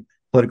rather than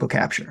political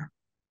capture.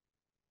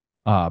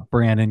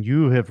 Brandon,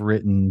 you have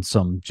written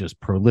some just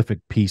prolific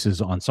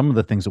pieces on some of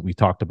the things that we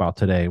talked about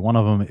today. One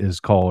of them is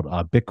called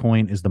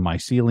Bitcoin is the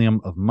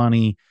Mycelium of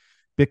Money.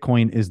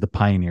 Bitcoin is the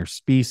pioneer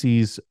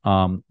species.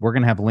 We're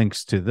going to have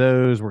links to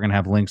those. We're going to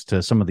have links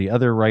to some of the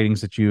other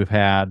writings that you have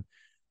had.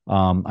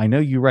 I know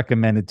you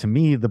recommended to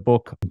me the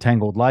book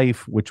Entangled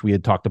Life, which we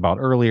had talked about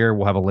earlier.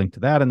 We'll have a link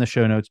to that in the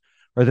show notes.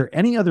 Are there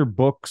any other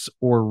books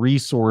or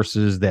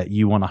resources that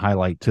you want to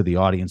highlight to the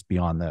audience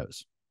beyond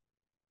those?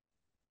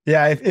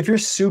 Yeah, if you're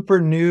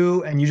super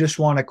new and you just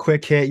want a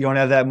quick hit, you don't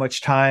have that much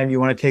time, you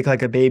want to take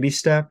like a baby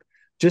step,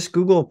 just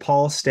Google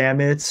Paul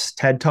Stamets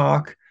TED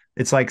Talk.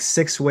 It's like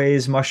 6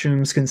 ways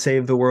mushrooms can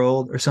save the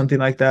world or something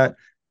like that.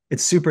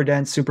 It's super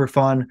dense, super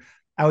fun.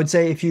 I would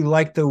say if you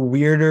like the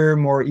weirder,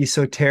 more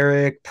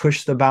esoteric,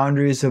 push the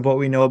boundaries of what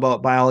we know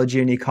about biology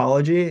and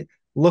ecology,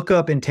 look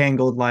up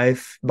Entangled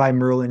Life by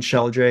Merlin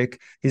Sheldrake.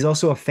 He's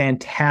also a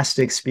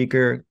fantastic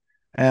speaker.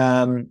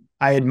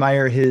 I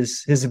admire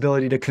his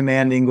ability to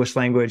command the English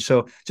language.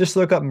 So just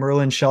look up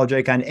Merlin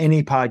Sheldrake on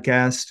any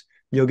podcast.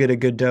 You'll get a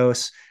good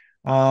dose.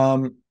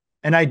 And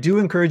I do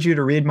encourage you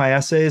to read my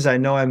essays. I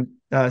know I'm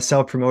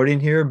self-promoting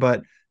here,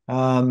 but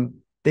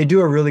they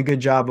do a really good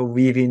job of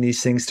weaving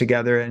these things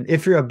together. And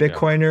if you're a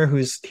Bitcoiner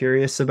who's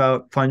curious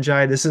about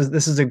fungi, this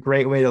is a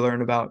great way to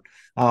learn about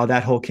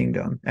that whole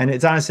kingdom. And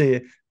it's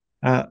honestly,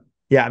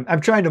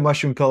 I'm trying to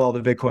mushroom kill all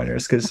the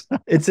Bitcoiners because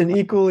it's an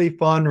equally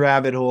fun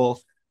rabbit hole.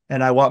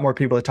 And I want more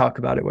people to talk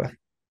about it with.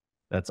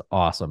 That's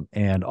awesome.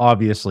 And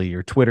obviously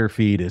your Twitter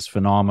feed is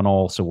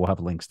phenomenal. So we'll have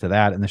links to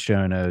that in the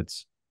show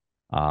notes.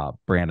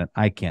 Brandon,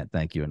 I can't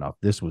thank you enough.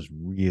 This was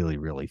really,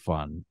 really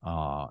fun.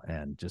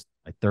 And just,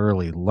 I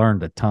thoroughly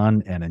learned a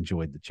ton and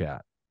enjoyed the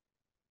chat.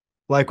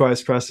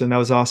 Likewise, Preston. That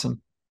was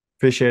awesome.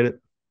 Appreciate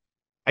it.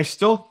 I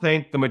still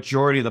think the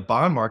majority of the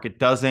bond market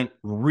doesn't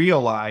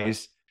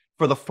realize,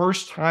 for the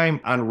first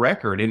time on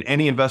record in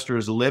any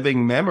investor's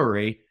living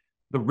memory,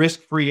 the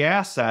risk-free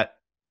asset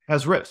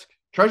has risk.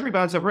 Treasury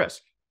bonds have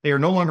risk. They are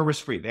no longer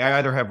risk-free. They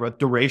either have a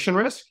duration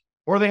risk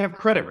or they have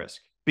credit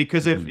risk.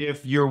 Because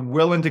if you're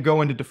willing to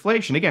go into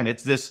deflation, again,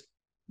 it's this,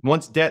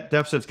 once debt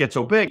deficits get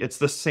so big, it's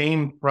the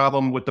same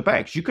problem with the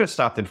banks. You could have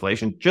stopped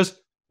inflation. Just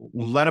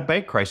let a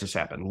bank crisis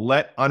happen.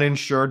 Let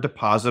uninsured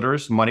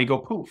depositors' money go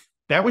poof.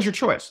 That was your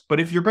choice. But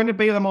if you're going to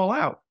bail them all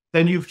out,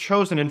 then you've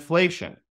chosen inflation.